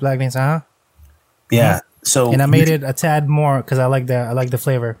fermented black beans. Yeah. So And I made it a tad more because I like the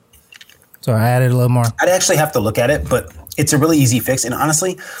flavor. So I added a little more. I'd actually have to look at it, but it's a really easy fix. And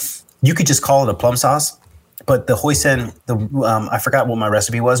honestly, you could just call it a plum sauce. But the hoisin, I forgot what my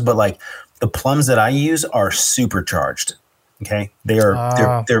recipe was, but like the plums that I use are supercharged. Okay,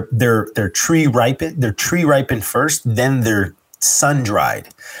 they're tree ripened. They're tree ripened first, then they're sun dried,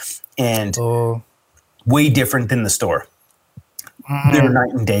 and way different than the store. They're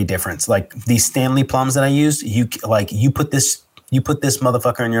night and day difference. Like these Stanley plums that I used, you put this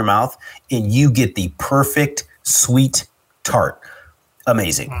motherfucker in your mouth, and you get the perfect sweet tart.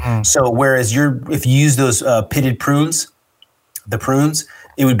 Amazing. So whereas if you use those pitted prunes, the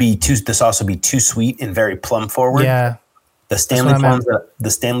sauce would be too sweet and very plum forward. Yeah. The Stanley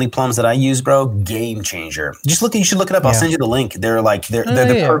plums that I use, bro, game changer. You should look it up. I'll send you the link. They're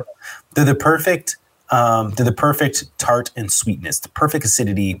the perfect tart and sweetness, the perfect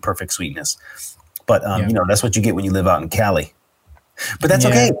acidity, perfect sweetness. But that's what you get when you live out in Cali. But that's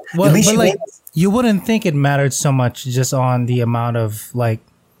okay. Well, At least you wouldn't think it mattered so much just on the amount of like,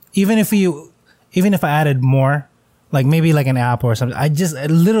 even if I added more, like maybe like an apple or something,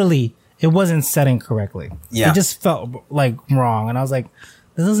 it wasn't setting correctly. Yeah. It just felt like wrong. And I was like,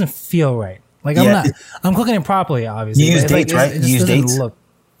 this doesn't feel right. Like I'm cooking it properly, obviously. You use dates, right? You use dates? You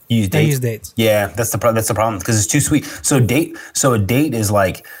use dates? I use dates. Yeah, that's the problem because it's too sweet. So a date is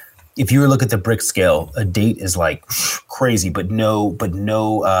like, if you were to look at the brick scale, a date is like crazy, but no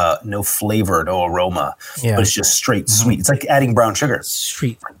flavor, no aroma. Yeah. But it's just straight sweet. It's like adding brown sugar.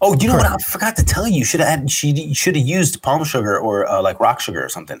 Street. Oh, you know what? I forgot to tell you. You should have used palm sugar or like rock sugar or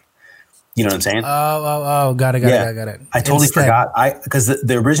something. You know what I'm saying? Oh, got it. I totally forgot. Because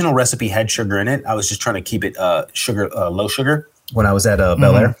the original recipe had sugar in it. I was just trying to keep it low sugar when I was at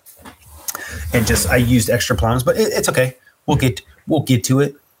Bel Air, and I used extra plums. But it's okay. We'll get to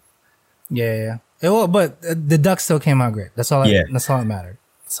it. Yeah. But the duck still came out great. That's all. That's all that mattered.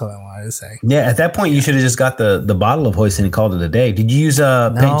 That's all I wanted to say. Yeah, at that point you should have just got the bottle of hoisin and called it a day. Did you use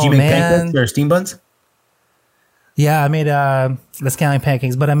did you make pancakes or steam buns? Yeah, I made the scallion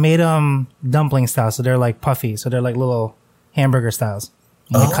pancakes, but I made dumpling style, so they're like puffy, so they're like little hamburger styles.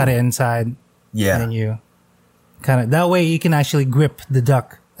 You cut it inside, yeah, and then you kind of that way you can actually grip the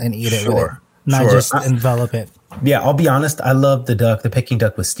duck and eat it, with it, not just envelop it. Yeah, I'll be honest. I love the Peking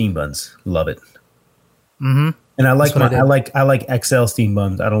duck with steam buns. Love it. Mm-hmm. And I like XL steam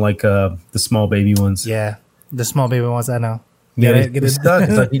buns. I don't like the small baby ones. Yeah, the small baby ones. I know. Get it. It's stuck.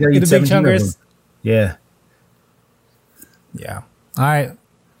 It's like you gotta eat 17 of them. Yeah. Yeah. All right.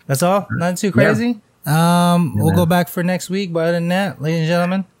 That's all. Nothing too crazy. We'll go back for next week. But other than that, ladies and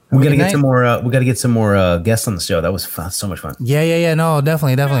gentlemen, We gotta get some more. We gotta get some more guests on the show. That was fun. So much fun. Yeah. No,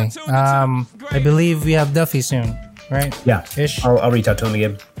 definitely. I believe we have Duffy soon, right? Yeah. Ish. I'll reach out to him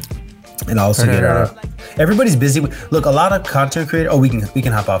again, and I'll also get. Everybody's busy. Look, a lot of content creator. Oh, we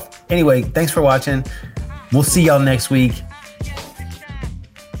can hop off. Anyway, thanks for watching. We'll see y'all next week.